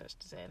of research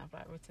today, and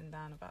I've written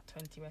down about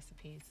 20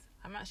 recipes.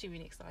 I'm actually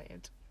really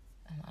excited.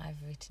 And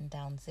I've written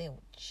down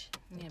zilch,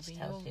 which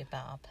tells you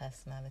about our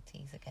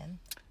personalities again.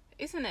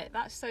 Isn't it?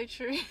 That's so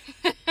true.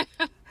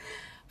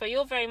 But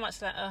you're very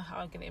much like,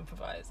 I'm going to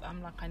improvise.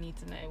 I'm like, I need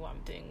to know what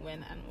I'm doing,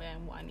 when and where,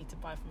 and what I need to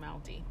buy from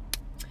Aldi.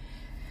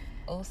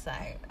 Also,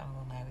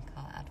 oh no, we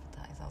can't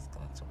advertise. I was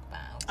going to talk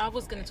about Aldi. I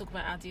was going to talk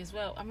about Aldi as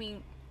well. I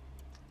mean,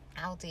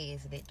 Aldi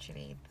is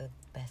literally the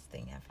best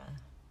thing ever.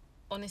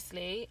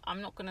 Honestly,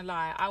 I'm not going to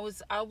lie. I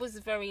was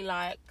very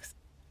like,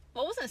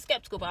 well, I wasn't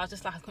skeptical, but I was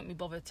just like, I couldn't be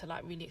bothered to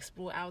like really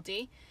explore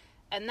Aldi.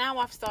 And now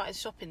I've started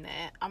shopping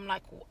there. I'm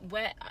like,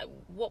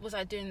 what was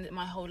I doing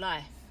my whole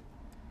life?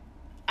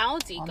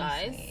 Aldi, honestly,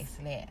 guys, it's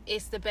lit.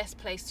 It's the best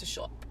place to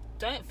shop.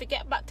 Don't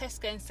forget about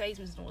Tesco and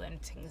Sainsbury's and all them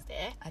things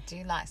there. I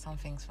do like some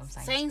things from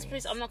Sainsbury's.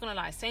 Sainsbury's, I'm not going to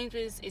lie,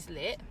 Sainsbury's is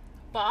lit,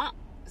 but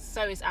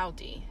so is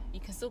Aldi. You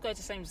can still go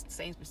to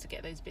Sainsbury's to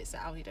get those bits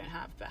that Aldi don't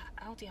have, but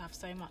Aldi have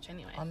so much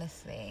anyway.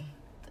 Honestly.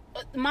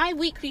 My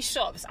weekly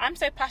shops, I'm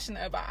so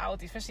passionate about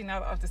Aldi, especially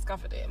now that I've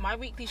discovered it. My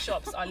weekly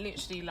shops are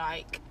literally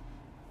like,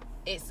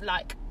 it's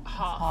like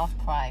half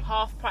price,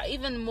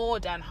 even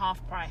more than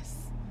half price.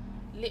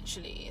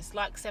 Literally, it's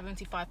like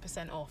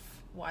 75%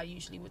 off what I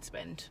usually would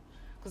spend.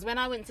 Because when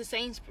I went to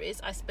Sainsbury's,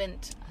 I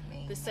spent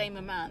the same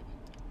amount.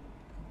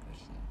 We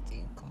should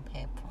do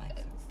compare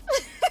prices.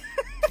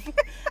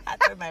 I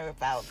don't know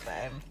about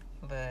them,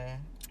 but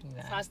you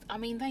know. So I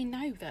mean, they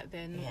know that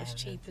they're not as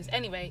cheap as.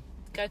 Anyway,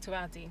 go to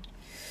Aldi.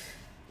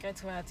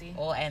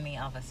 Or any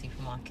other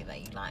supermarket that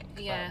you like.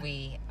 Yeah. But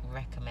we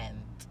recommend.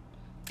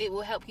 It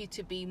will help you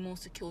to be more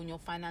secure in your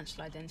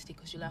financial identity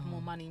because you'll have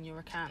more money in your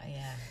account.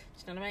 Yeah.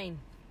 Do you know what I mean?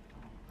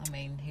 I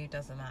mean, who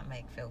doesn't that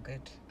make feel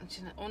good?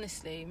 You know,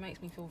 honestly, it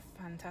makes me feel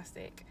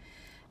fantastic.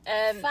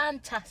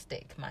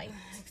 Fantastic, mate.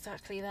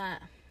 Exactly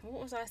that.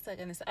 What was I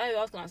going to say? Oh,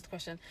 I was going to answer the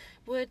question.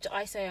 Would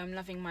I say I'm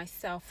loving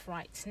myself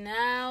right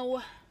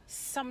now?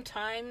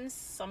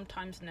 Sometimes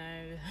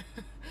no.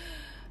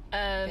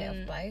 Bit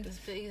of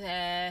both.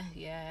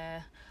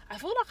 Yeah. I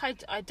feel like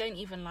I don't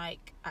even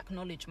like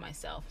acknowledge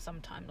myself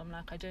sometimes. I'm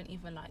like, I don't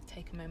even like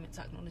take a moment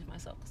to acknowledge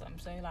myself because I'm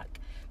so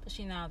like,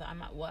 especially now that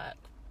I'm at work,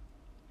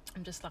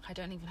 I'm just like, I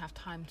don't even have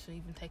time to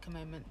even take a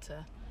moment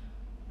to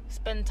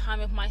spend time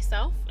with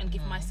myself and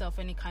give myself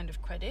any kind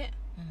of credit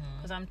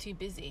because I'm too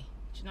busy.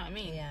 Do you know what I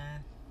mean? Yeah,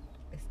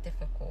 it's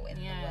difficult in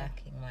the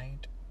working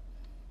mode.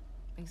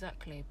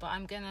 Exactly, but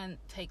I'm gonna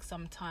take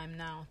some time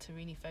now to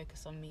really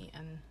focus on me,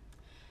 and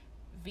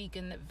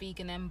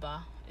vegan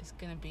Ember is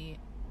gonna be,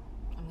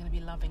 I'm gonna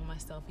be loving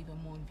myself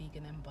even more in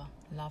vegan Ember.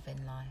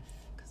 Loving life,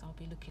 because I'll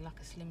be looking like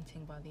a slim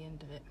thing by the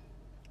end of it.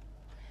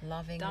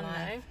 Loving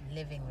life,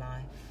 living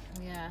life.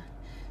 Yeah.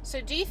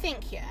 So do you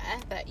think,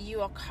 that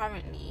you are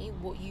currently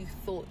what you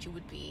thought you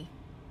would be?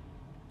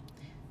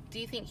 Do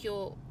you think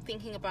you're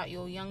thinking about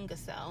your younger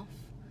self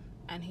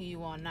and who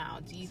you are now?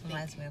 Do you think...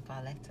 Reminds me of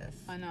our letters.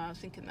 I know, I was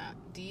thinking that.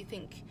 Do you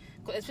think,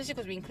 especially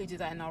because we included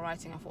that in our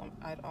writing, I thought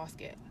I'd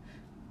ask it.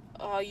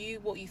 Are you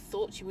what you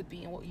thought you would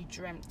be and what you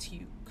dreamt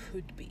you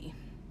could be?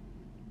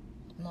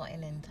 Not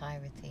in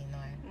entirety, no.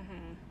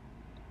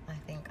 I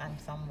think I'm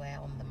somewhere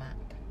on the map.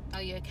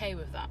 Are you okay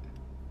with that?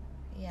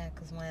 Yeah,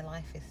 because my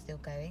life is still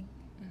going.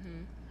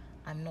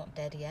 I'm not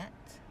dead yet.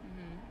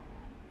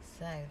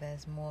 So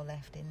there's more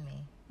left in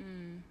me.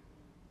 And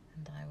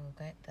I will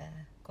get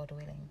there, God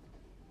willing.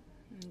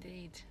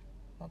 Indeed.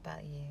 What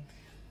about you?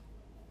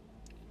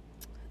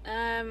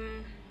 I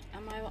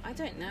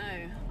don't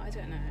know.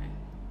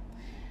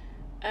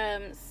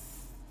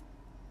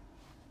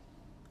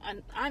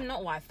 I'm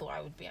not what I thought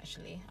I would be,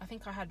 actually. I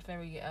think I had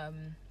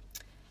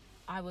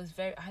I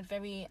had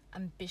very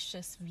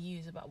ambitious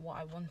views about what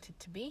I wanted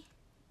to be.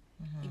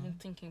 Even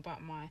thinking about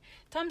in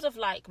terms of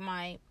like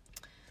my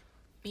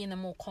being a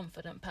more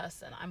confident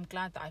person, I'm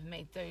glad that I've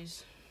made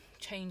those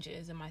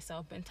changes in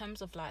myself. But in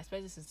terms of like, I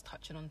suppose this is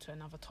touching on to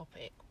another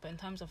topic, but in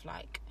terms of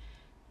like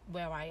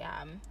where I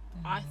am,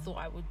 I thought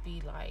I would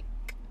be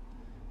like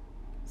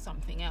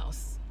something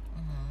else.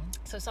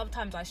 So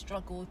sometimes I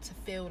struggle to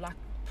feel like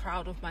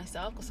proud of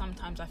myself, because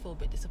sometimes I feel a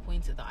bit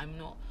disappointed that I'm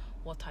not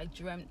what I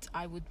dreamt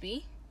I would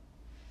be.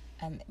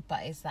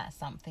 But is that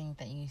something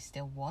that you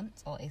still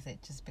want, or is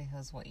it just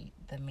because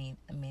the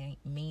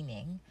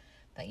meaning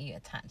that you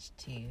attach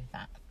to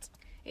that?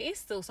 It is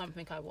still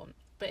something I want,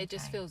 but it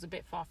just feels a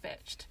bit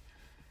far-fetched.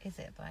 Is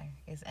it though?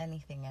 Is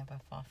anything ever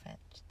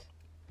far-fetched?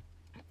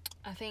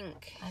 I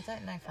think... I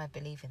don't know if I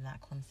believe in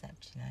that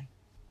concept, you know.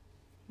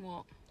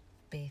 What?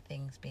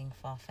 Things being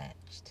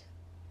far-fetched.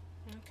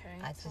 Okay.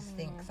 I just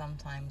think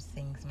sometimes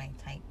things may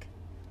take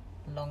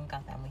longer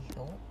than we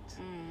thought,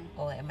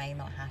 or it may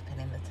not happen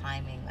in the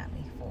timing that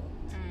we thought.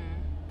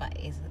 But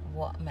is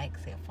what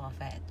makes it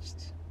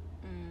far-fetched?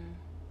 Do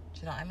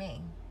you know what I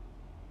mean?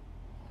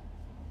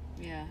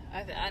 Yeah,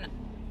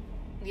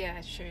 Yeah,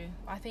 it's true.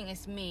 I think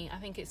it's me. I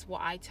think it's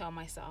what I tell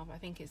myself. I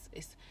think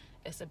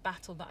it's a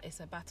battle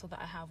that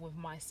I have with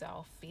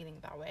myself, feeling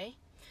that way.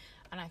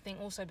 And I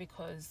think also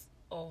because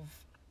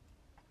of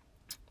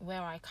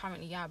where I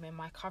currently am in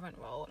my current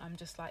role, I'm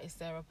just like, is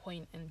there a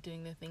point in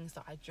doing the things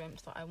that I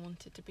dreamt that I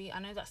wanted to be? I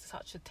know that's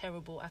such a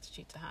terrible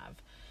attitude to have,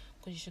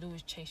 because you should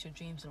always chase your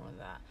dreams and all of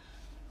that.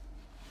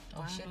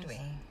 Or should we?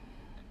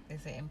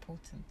 Is it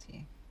important to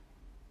you?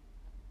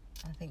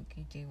 I think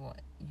you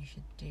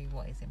should do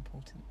what is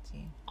important to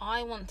you.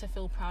 I want to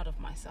feel proud of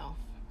myself.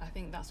 I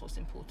think that's what's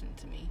important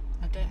to me.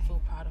 I don't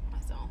feel proud of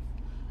myself,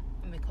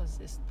 and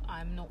because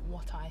I'm not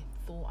what I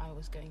thought I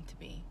was going to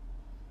be.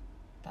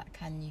 But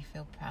can you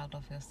feel proud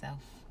of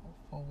yourself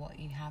for what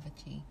you have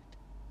achieved?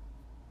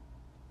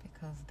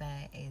 Because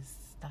there is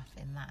stuff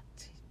in that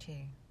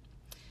too.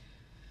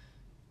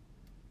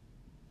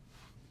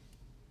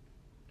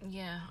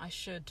 Yeah, I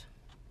should.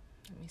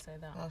 Let me say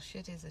that. Well,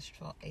 should is a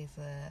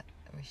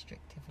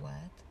restrictive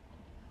word,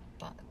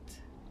 but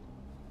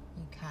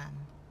you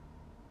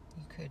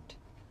could.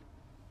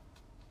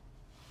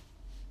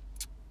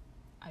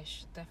 I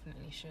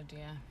definitely should,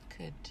 yeah.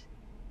 Could.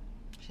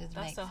 Should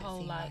That's makes a it whole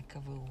seem like a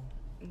rule.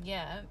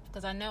 Yeah,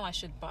 because I know I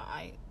should, but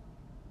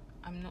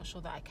I'm not sure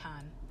that I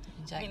can.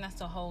 I think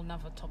that's a whole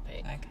nother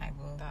topic. Okay,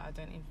 well, that I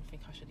don't even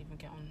think I should even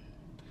get on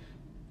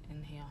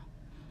in here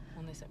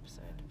on this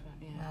episode. But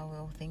yeah. Well,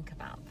 we'll think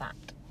about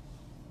that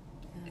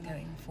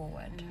going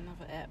forward. In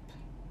another ep.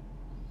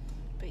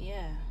 But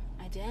yeah,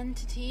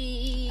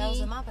 identity. There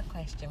was another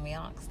question we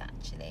asked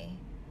actually.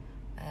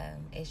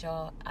 Is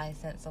your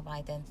sense of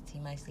identity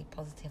mostly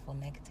positive or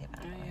negative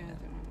at the moment?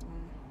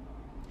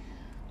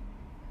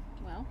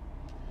 Well,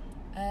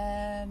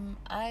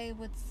 I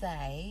would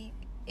say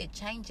it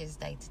changes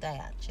day to day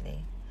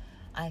actually.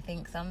 I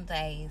think some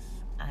days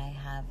I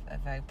have a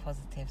very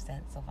positive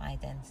sense of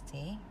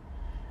identity,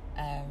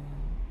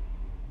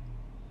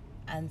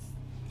 and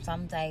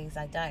some days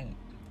I don't,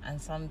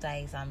 and some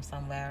days I'm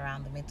somewhere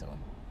around the middle.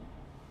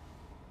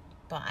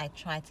 But I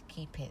try to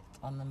keep it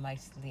on the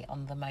mostly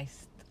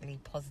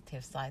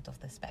positive side of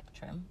the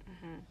spectrum.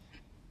 Mm-hmm.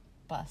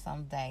 But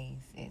some days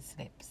it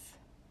slips.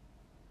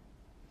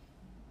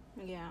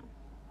 Yeah.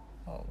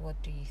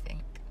 What do you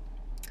think?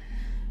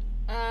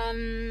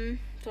 Do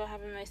I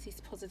have a mostly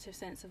positive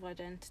sense of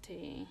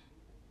identity?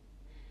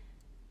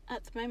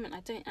 At the moment,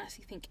 I don't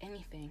actually think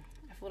anything.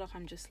 I feel like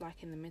I'm just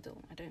like in the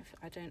middle. I don't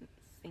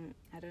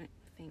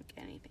think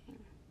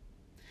anything.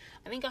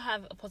 I think I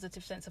have a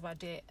positive sense of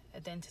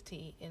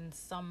identity in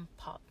some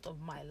part of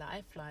my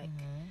life, like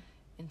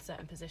in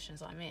certain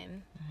positions I'm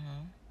in,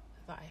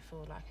 that I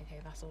feel like, okay,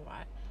 that's all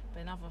right.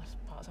 But in other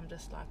parts, I'm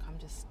just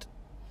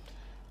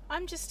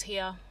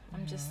here.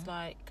 I'm just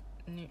like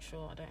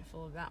neutral. I don't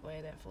feel that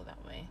way.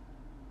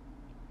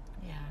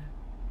 Yeah.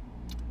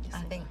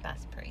 I think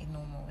that's pretty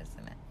normal,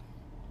 isn't it?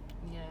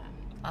 Yeah.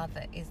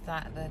 Is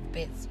that the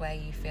bits where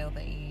you feel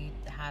that you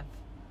have,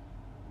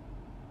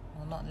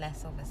 well, not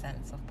less of a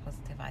sense of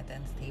positive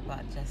identity,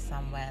 but just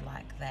somewhere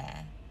like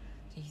there?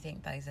 Do you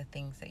think those are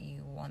things that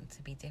you want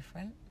to be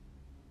different?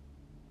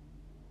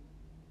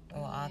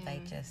 Or are they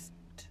just,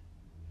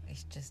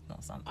 it's just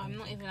not something I'm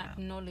not even about?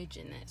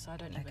 acknowledging it, so I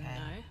don't even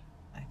know.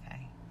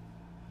 Okay.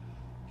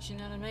 Do you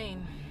know what I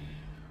mean?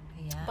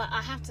 Yeah. But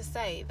I have to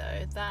say,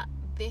 though, that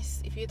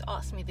if you'd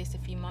asked me this a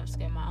few months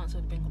ago, my answer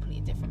would have been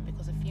completely different,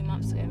 because a few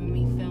months ago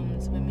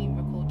when we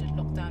recorded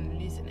Lockdown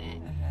and Losing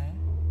It,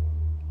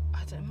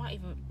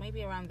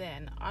 maybe around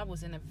then, I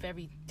was in a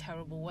very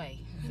terrible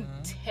way.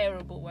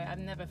 Terrible way. I've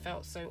never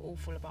felt so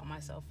awful about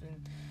myself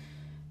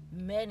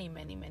in many,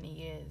 many, many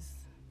years.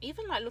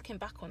 Even like looking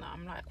back on that,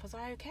 I'm like, was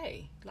I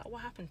okay? Like,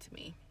 what happened to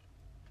me?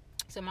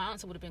 So my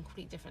answer would have been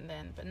completely different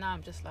then. But now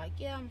I'm just like,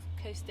 yeah, I'm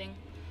coasting,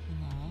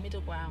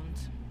 middle ground,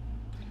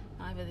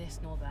 neither this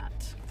nor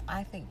that.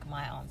 I think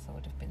my answer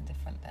would have been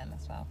different then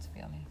as well, to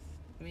be honest.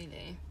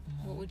 Really?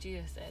 What would you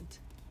have said?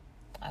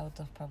 I would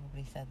have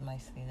probably said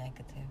mostly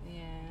negative.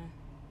 Yeah.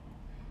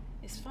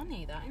 It's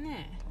funny that, isn't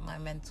it? My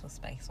mental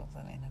space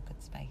wasn't in a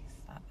good space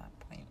at that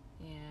point.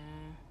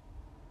 Yeah.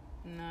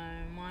 No,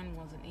 mine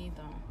wasn't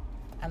either.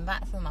 And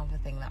that's another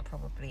thing that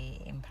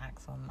probably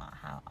impacts on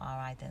how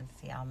our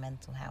identity, our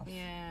mental health.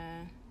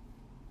 Yeah.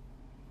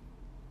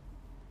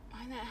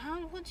 I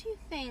know. What do you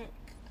think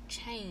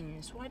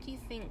changed? Why do you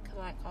think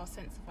like our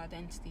sense of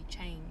identity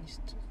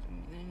changed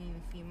only in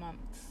a few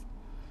months?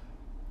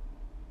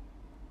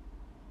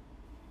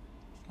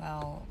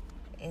 Well,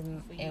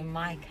 in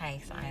my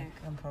case, I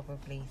can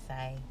probably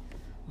say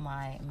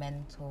my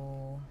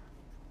mental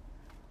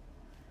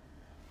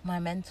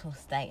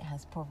state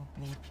has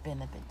probably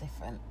been a bit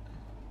different.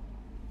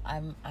 I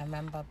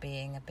remember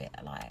being a bit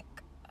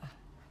like,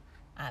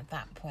 at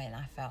that point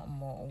I felt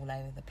more all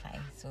over the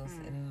place. I was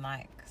in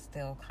like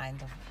still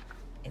kind of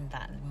in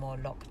that more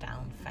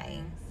lockdown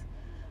phase,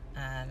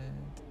 and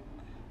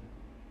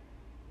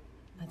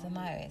I don't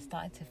know, it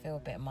started to feel a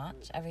bit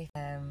much.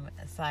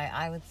 So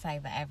I would say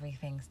that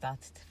everything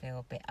started to feel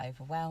a bit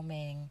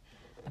overwhelming,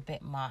 a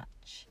bit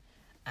much,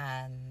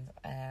 and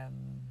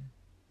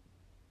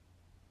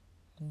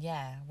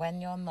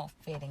when you're not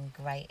feeling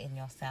great in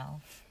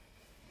yourself,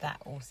 that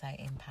also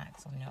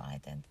impacts on your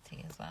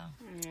identity as well.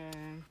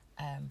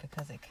 Yeah.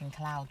 Because it can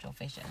cloud your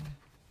vision.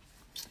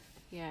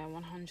 Yeah, 100%.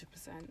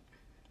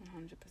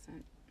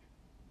 100%.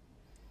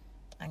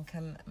 And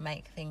can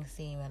make things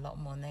seem a lot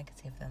more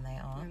negative than they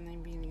are. And they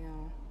really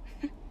are.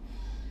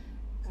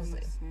 Because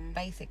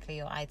basically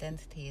your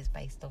identity is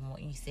based on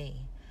what you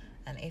see.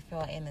 And if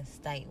you're in a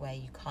state where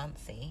you can't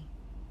see,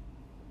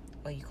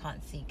 or you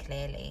can't see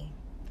clearly,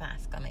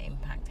 that's going to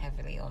impact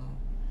heavily on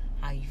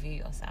how you view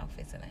yourself,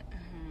 isn't it?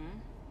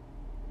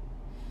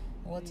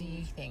 What do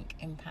you think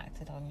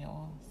impacted on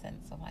your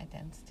sense of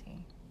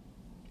identity?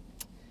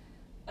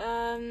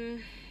 I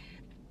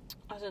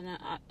don't know.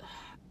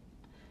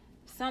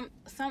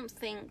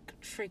 Something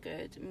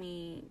triggered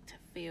me to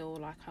feel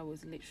like I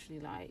was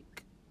literally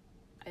like,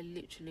 I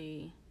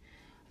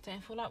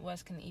don't feel like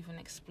words can even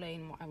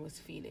explain what I was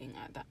feeling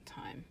at that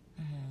time.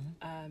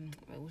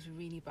 It was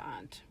really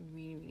bad,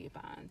 really, really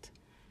bad.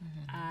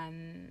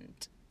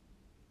 And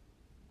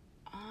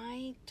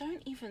I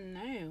don't even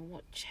know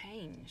what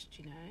changed,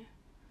 you know.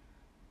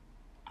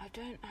 I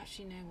don't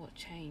actually know what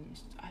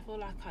changed. I feel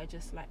like I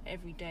just, like,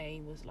 every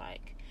day was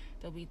like,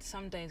 there'll be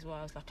some days where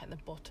I was like at the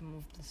bottom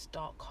of this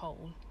dark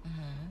hole,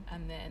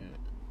 and then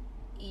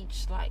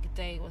each like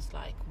day was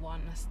like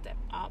one step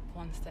up,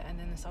 and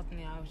then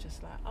suddenly I was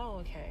just like, oh,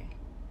 okay.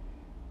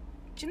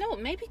 Do you know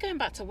what? Maybe going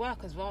back to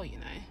work as well, you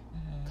know,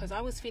 because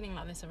I was feeling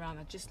like this around,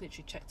 I just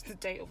literally checked the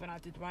date of when I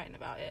did writing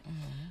about it.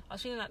 I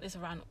was feeling like this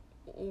around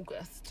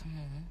August,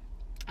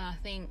 and I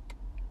think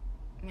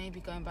maybe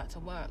going back to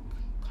work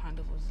kind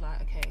of was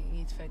like, okay, you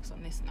need to focus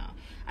on this now.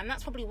 And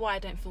that's probably why I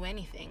don't feel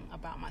anything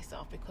about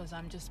myself, because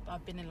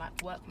I've been in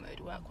like work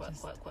mode, work.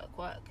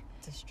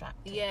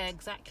 Distracted. Yeah,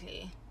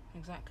 exactly.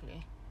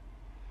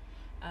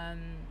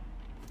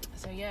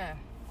 So yeah.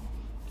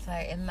 So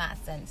in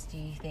that sense, do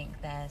you think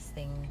there's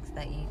things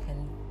that you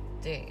can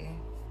do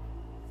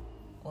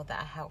or that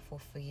are helpful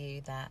for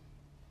you that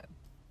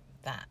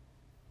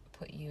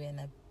put you in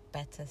a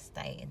better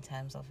state in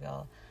terms of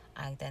your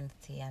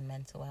identity and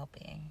mental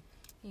well-being?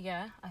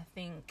 Yeah, I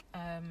think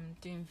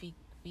doing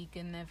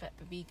Vegan Ember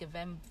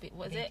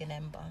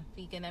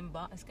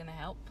is going to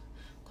help,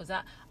 because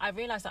I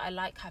realised that I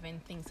like having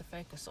things to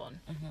focus on,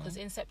 because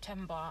in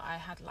September I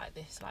had like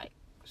this, like,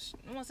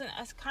 it wasn't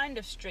as kind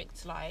of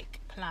strict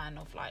like plan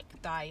of like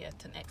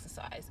diet and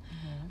exercise,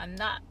 and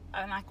I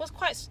was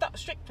quite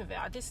strict with it.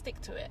 I did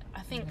stick to it.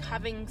 I think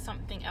having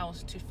something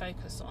else to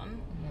focus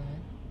on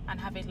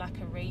and having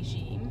like a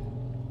regime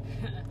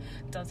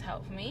does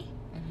help me.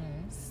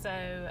 So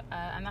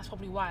and that's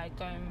probably why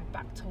going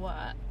back to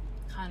work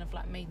kind of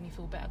like made me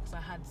feel better, because I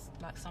had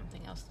like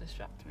something else to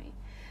distract me.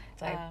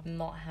 So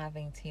not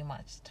having too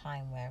much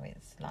time where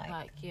it's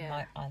like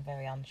a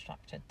very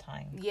unstructured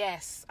time.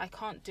 Yes, I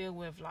can't deal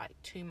with like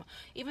too much.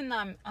 Even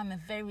though I'm a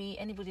very,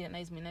 anybody that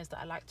knows me knows that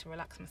I like to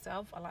relax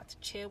myself. I like to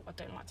chill. I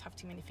don't like to have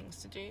too many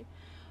things to do.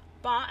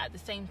 But at the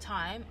same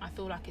time, I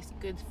feel like it's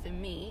good for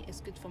me.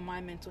 It's good for my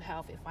mental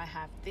health if I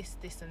have this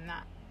and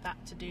that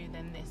to do,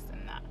 then this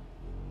and that.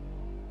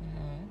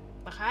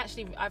 Like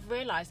I've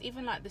realised,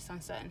 even like this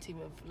uncertainty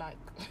with like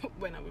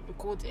when I was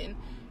recording,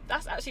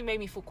 that's actually made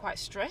me feel quite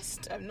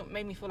stressed and not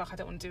made me feel like I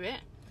don't want to do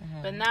it.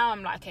 But now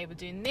I'm like, okay, we're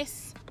doing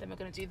this, then we're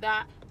going to do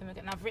that,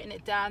 then I've written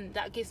it down.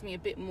 That gives me a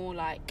bit more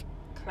like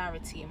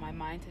clarity in my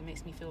mind and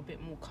makes me feel a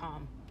bit more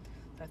calm.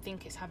 So I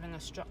think it's having a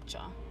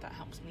structure that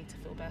helps me to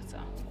feel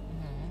better.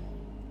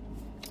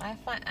 I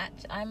find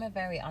I'm a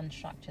very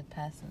unstructured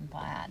person, but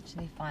I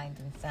actually find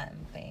in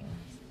certain things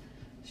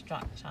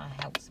structure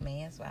helps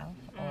me as well,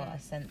 or a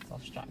sense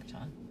of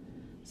structure.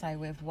 So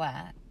with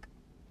work,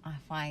 I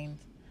find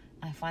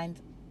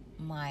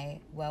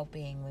my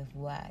well-being with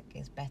work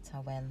is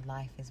better when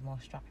life is more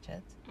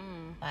structured.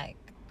 Like,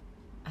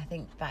 I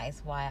think that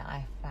is why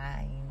I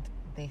find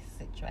this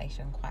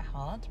situation quite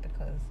hard,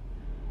 because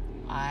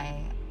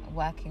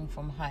working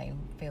from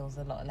home feels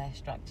a lot less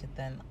structured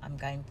than I'm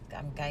going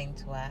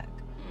to work,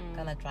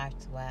 gonna drive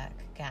to work,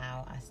 get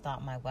out, I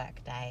start my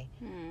work day,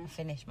 I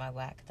finish my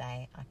work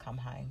day, I come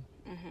home.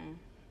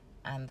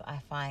 And I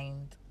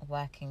find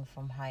working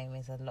from home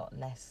is a lot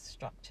less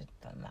structured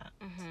than that.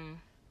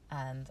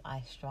 And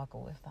I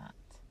struggle with that.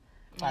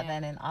 But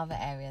then in other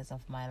areas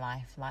of my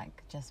life,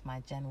 like just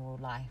my general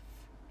life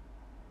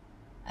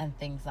and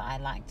things that I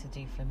like to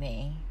do for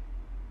me,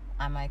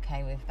 I'm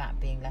okay with that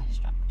being less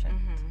structured,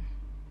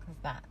 because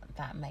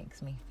that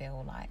makes me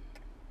feel like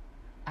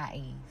at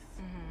ease.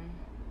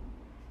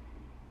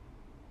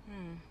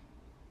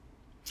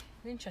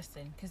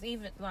 Interesting, because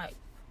even like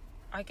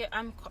I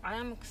am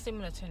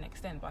similar to an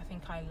extent, but I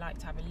think I like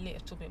to have a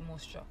little bit more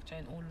structure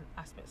in all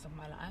aspects of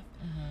my life.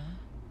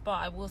 But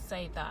I will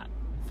say that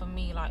for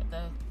me, like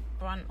the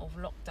brunt of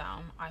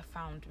lockdown, I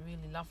found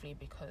really lovely,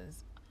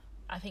 because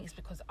I think it's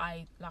because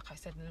like I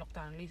said in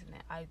lockdown and losing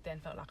it, I then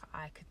felt like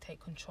I could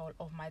take control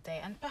of my day,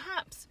 and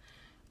perhaps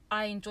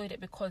I enjoyed it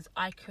because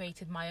I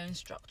created my own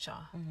structure.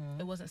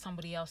 It wasn't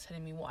somebody else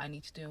telling me what I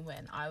need to do and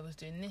when. I was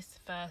doing this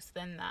first,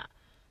 then that.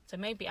 So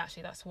maybe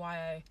actually that's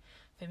why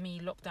for me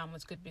lockdown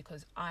was good,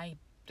 because I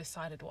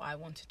decided what I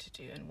wanted to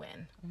do and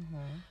when.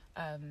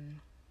 Mm-hmm.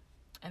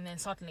 And then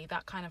suddenly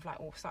that kind of like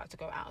all started to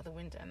go out of the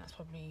window, and that's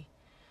probably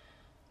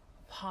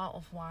part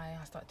of why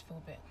I started to feel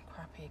a bit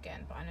crappy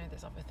again. But I know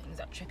there's other things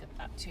that triggered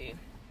that too.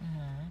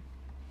 Mm-hmm.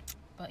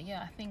 But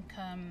yeah, I think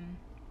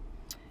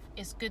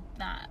it's good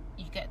that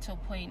you get to a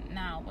point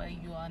now where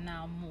you are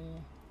now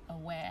more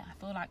aware. I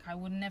feel like I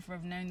would never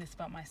have known this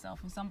about myself.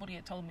 If somebody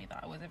had told me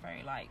that I was a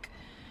very like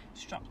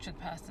structured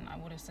person, I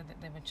would have said that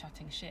they were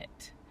chatting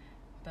shit.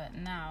 But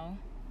now,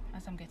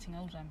 as I'm getting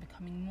older, I'm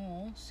becoming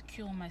more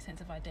secure in my sense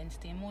of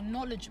identity and more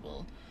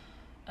knowledgeable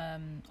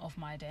of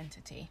my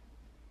identity.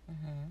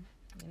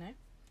 Mm-hmm. You know?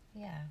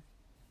 Yeah.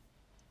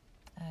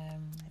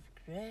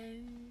 I've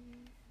grown.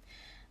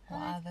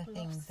 What I've other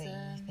things that you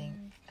blossomed. think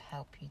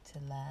help you to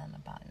learn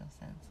about your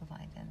sense of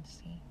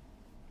identity,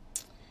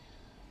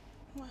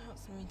 What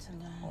helps me to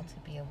learn? or to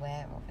be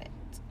aware of it?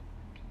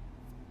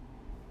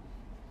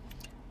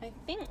 I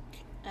think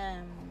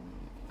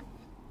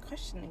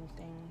questioning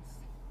things.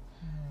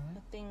 Mm-hmm.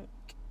 I think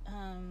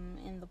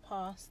in the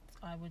past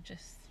I would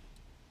just,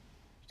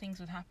 things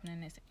would happen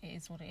and it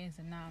is what it is,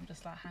 and now I'm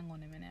just like, hang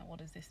on a minute, what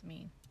does this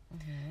mean?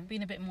 Mm-hmm.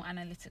 Being a bit more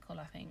analytical,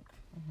 I think,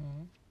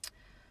 Mm-hmm.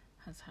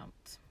 has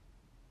helped.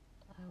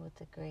 I would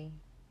agree.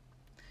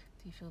 Do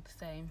you feel the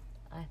same?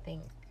 I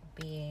think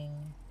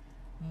being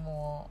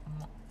more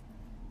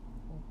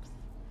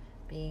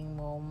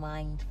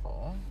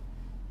mindful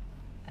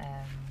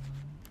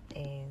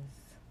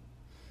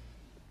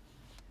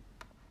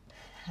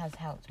has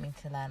helped me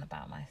to learn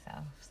about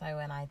myself. So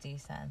when I do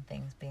certain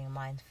things, being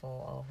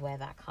mindful of where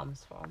that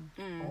comes from,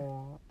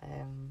 or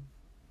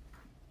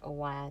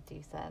why I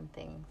do certain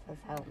things, has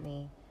helped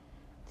me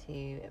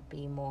to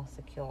be more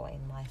secure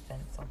in my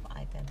sense of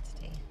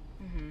identity.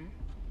 Mm-hmm.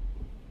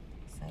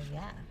 So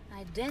yeah.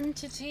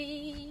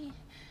 Identity,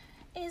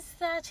 is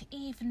that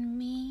even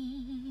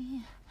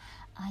me?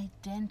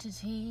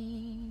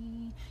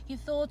 Identity, you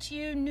thought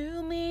you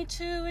knew me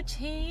to a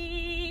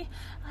T.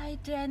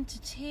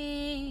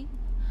 Identity,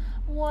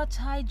 what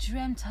I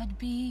dreamt I'd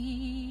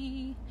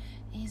be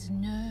is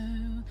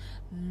no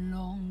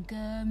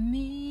longer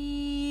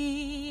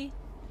me.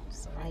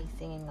 Are you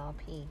singing our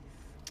piece?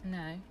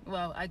 No,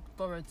 well, I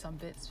borrowed some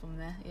bits from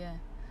there, yeah.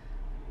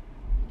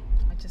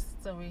 I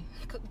just, sorry,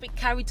 got a bit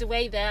carried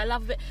away there. I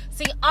love it.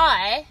 See,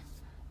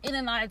 in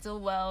an ideal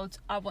world,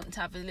 I want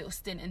to have a little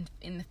stint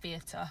in the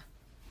theatre.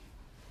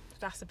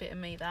 That's a bit of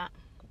me, that.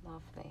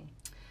 Lovely.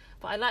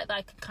 But I like that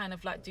I can kind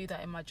of like do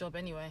that in my job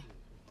anyway.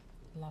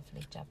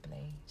 Lovely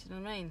jubbly. Do you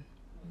know what I mean?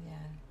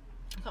 Yeah.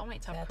 I can't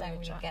wait to I have a don't career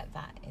really chat. get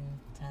that in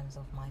terms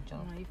of my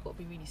job. No, you've got to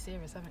be really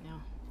serious, haven't you?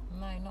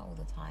 No, not all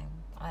the time.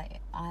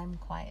 I'm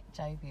quite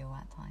jovial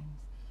at times.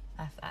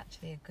 That's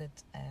actually a good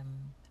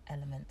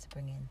element to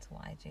bring into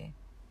what I do.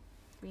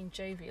 Being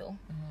jovial.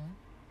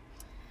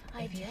 Mm-hmm.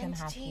 If you can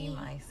have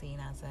humour, it's seen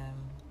as a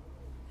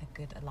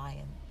good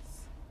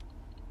alliance.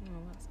 Oh,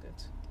 that's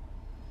good.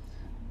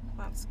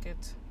 That's good.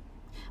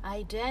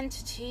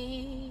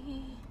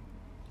 Identity.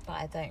 But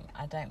I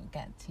don't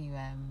get to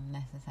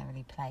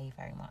necessarily play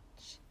very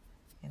much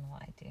in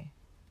what I do.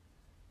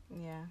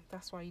 Yeah,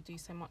 that's why you do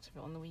so much of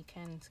it on the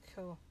weekend.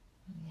 Cool.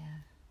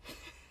 Yeah.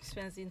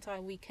 Spends the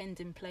entire weekend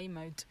in play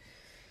mode.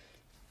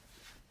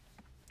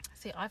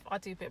 See, I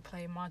do a bit of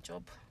play in my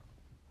job.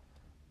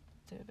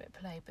 Do a bit of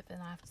play, but then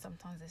I have to,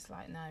 sometimes it's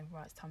like, no,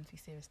 right, it's time to be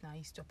serious now.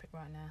 You stop it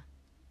right now.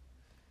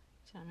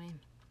 Do you know what I mean?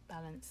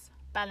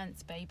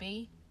 Balance,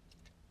 baby.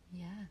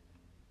 Yeah.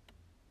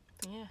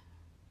 Yeah.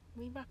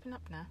 We wrapping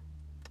up now?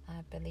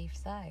 I believe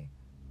so.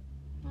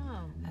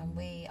 Oh. And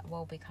we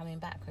will be coming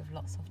back with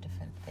lots of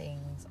different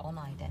things on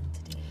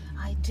identity.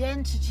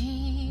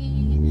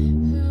 Identity,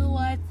 who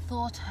I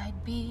thought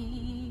I'd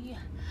be.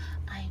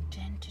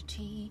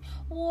 Identity,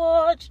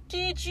 what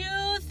did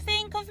you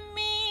think of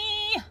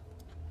me?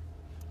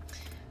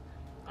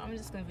 I'm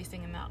just going to be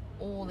singing that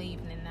all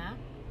evening now.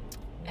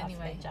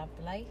 Lovely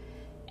jubbly.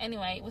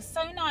 Anyway, it was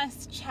so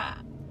nice to chat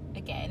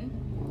again.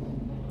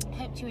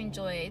 Hope you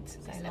enjoyed this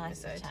So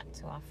nice episode. to chat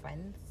to our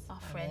friends. Our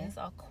friends,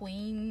 our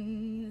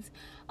queens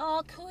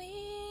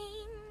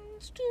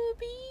to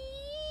be.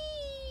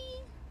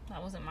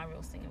 That wasn't my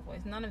real singing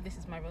voice. None of this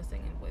is my real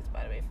singing voice,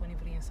 by the way, if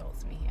anybody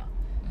insults me here.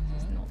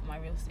 It's not my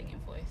real singing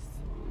voice.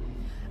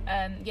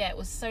 Yeah, it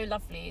was so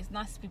lovely. It's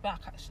nice to be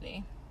back,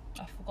 actually.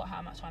 I forgot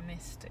how much I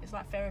missed. It's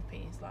like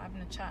therapy. It's like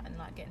having a chat and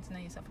like getting to know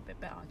yourself a bit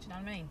better. Do you know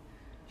what I mean?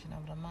 Do you know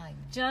what I mean?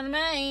 Do you know what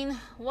I mean?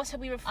 What are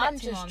we reflecting I'm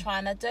just on?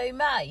 trying to do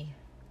me.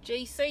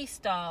 GC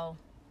style.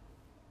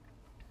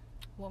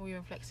 What are we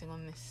reflecting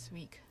on this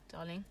week,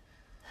 darling?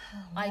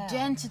 Well,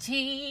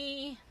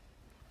 Identity.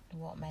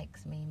 What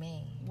makes me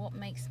me? What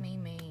makes me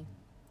me?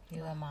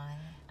 Who am I?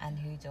 And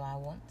who do I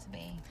want to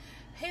be?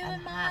 Who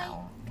And am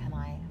how can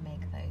I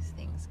make those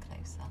things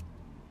closer?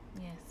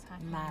 Yes, how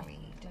can I Married,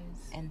 make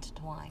those-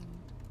 intertwined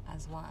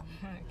as one.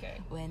 Okay.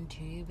 When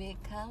two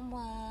become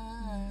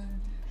one,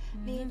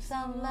 Need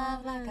some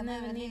love like I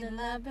never needed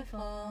love before.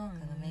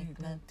 Gonna make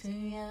love to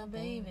you,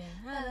 baby.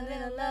 Had a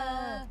little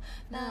love,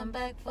 now I'm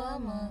back for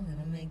more.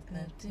 Gonna make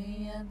love to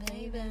you,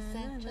 baby.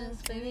 Set your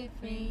spirit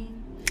free.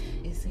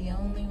 It's the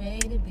only way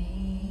to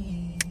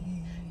be.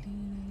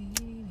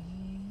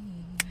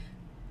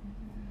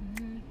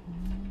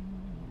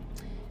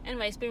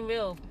 Anyway, it's been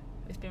real.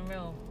 It's been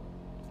real.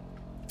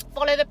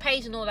 Follow the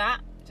page and all that.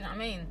 Do you know what I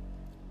mean?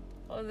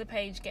 Follow the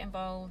page, get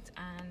involved,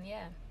 and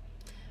yeah.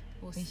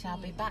 We shall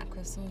be back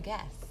with some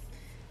guests.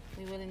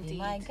 We will indeed. Be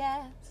my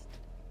guest.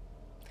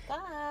 Bye.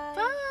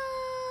 Bye.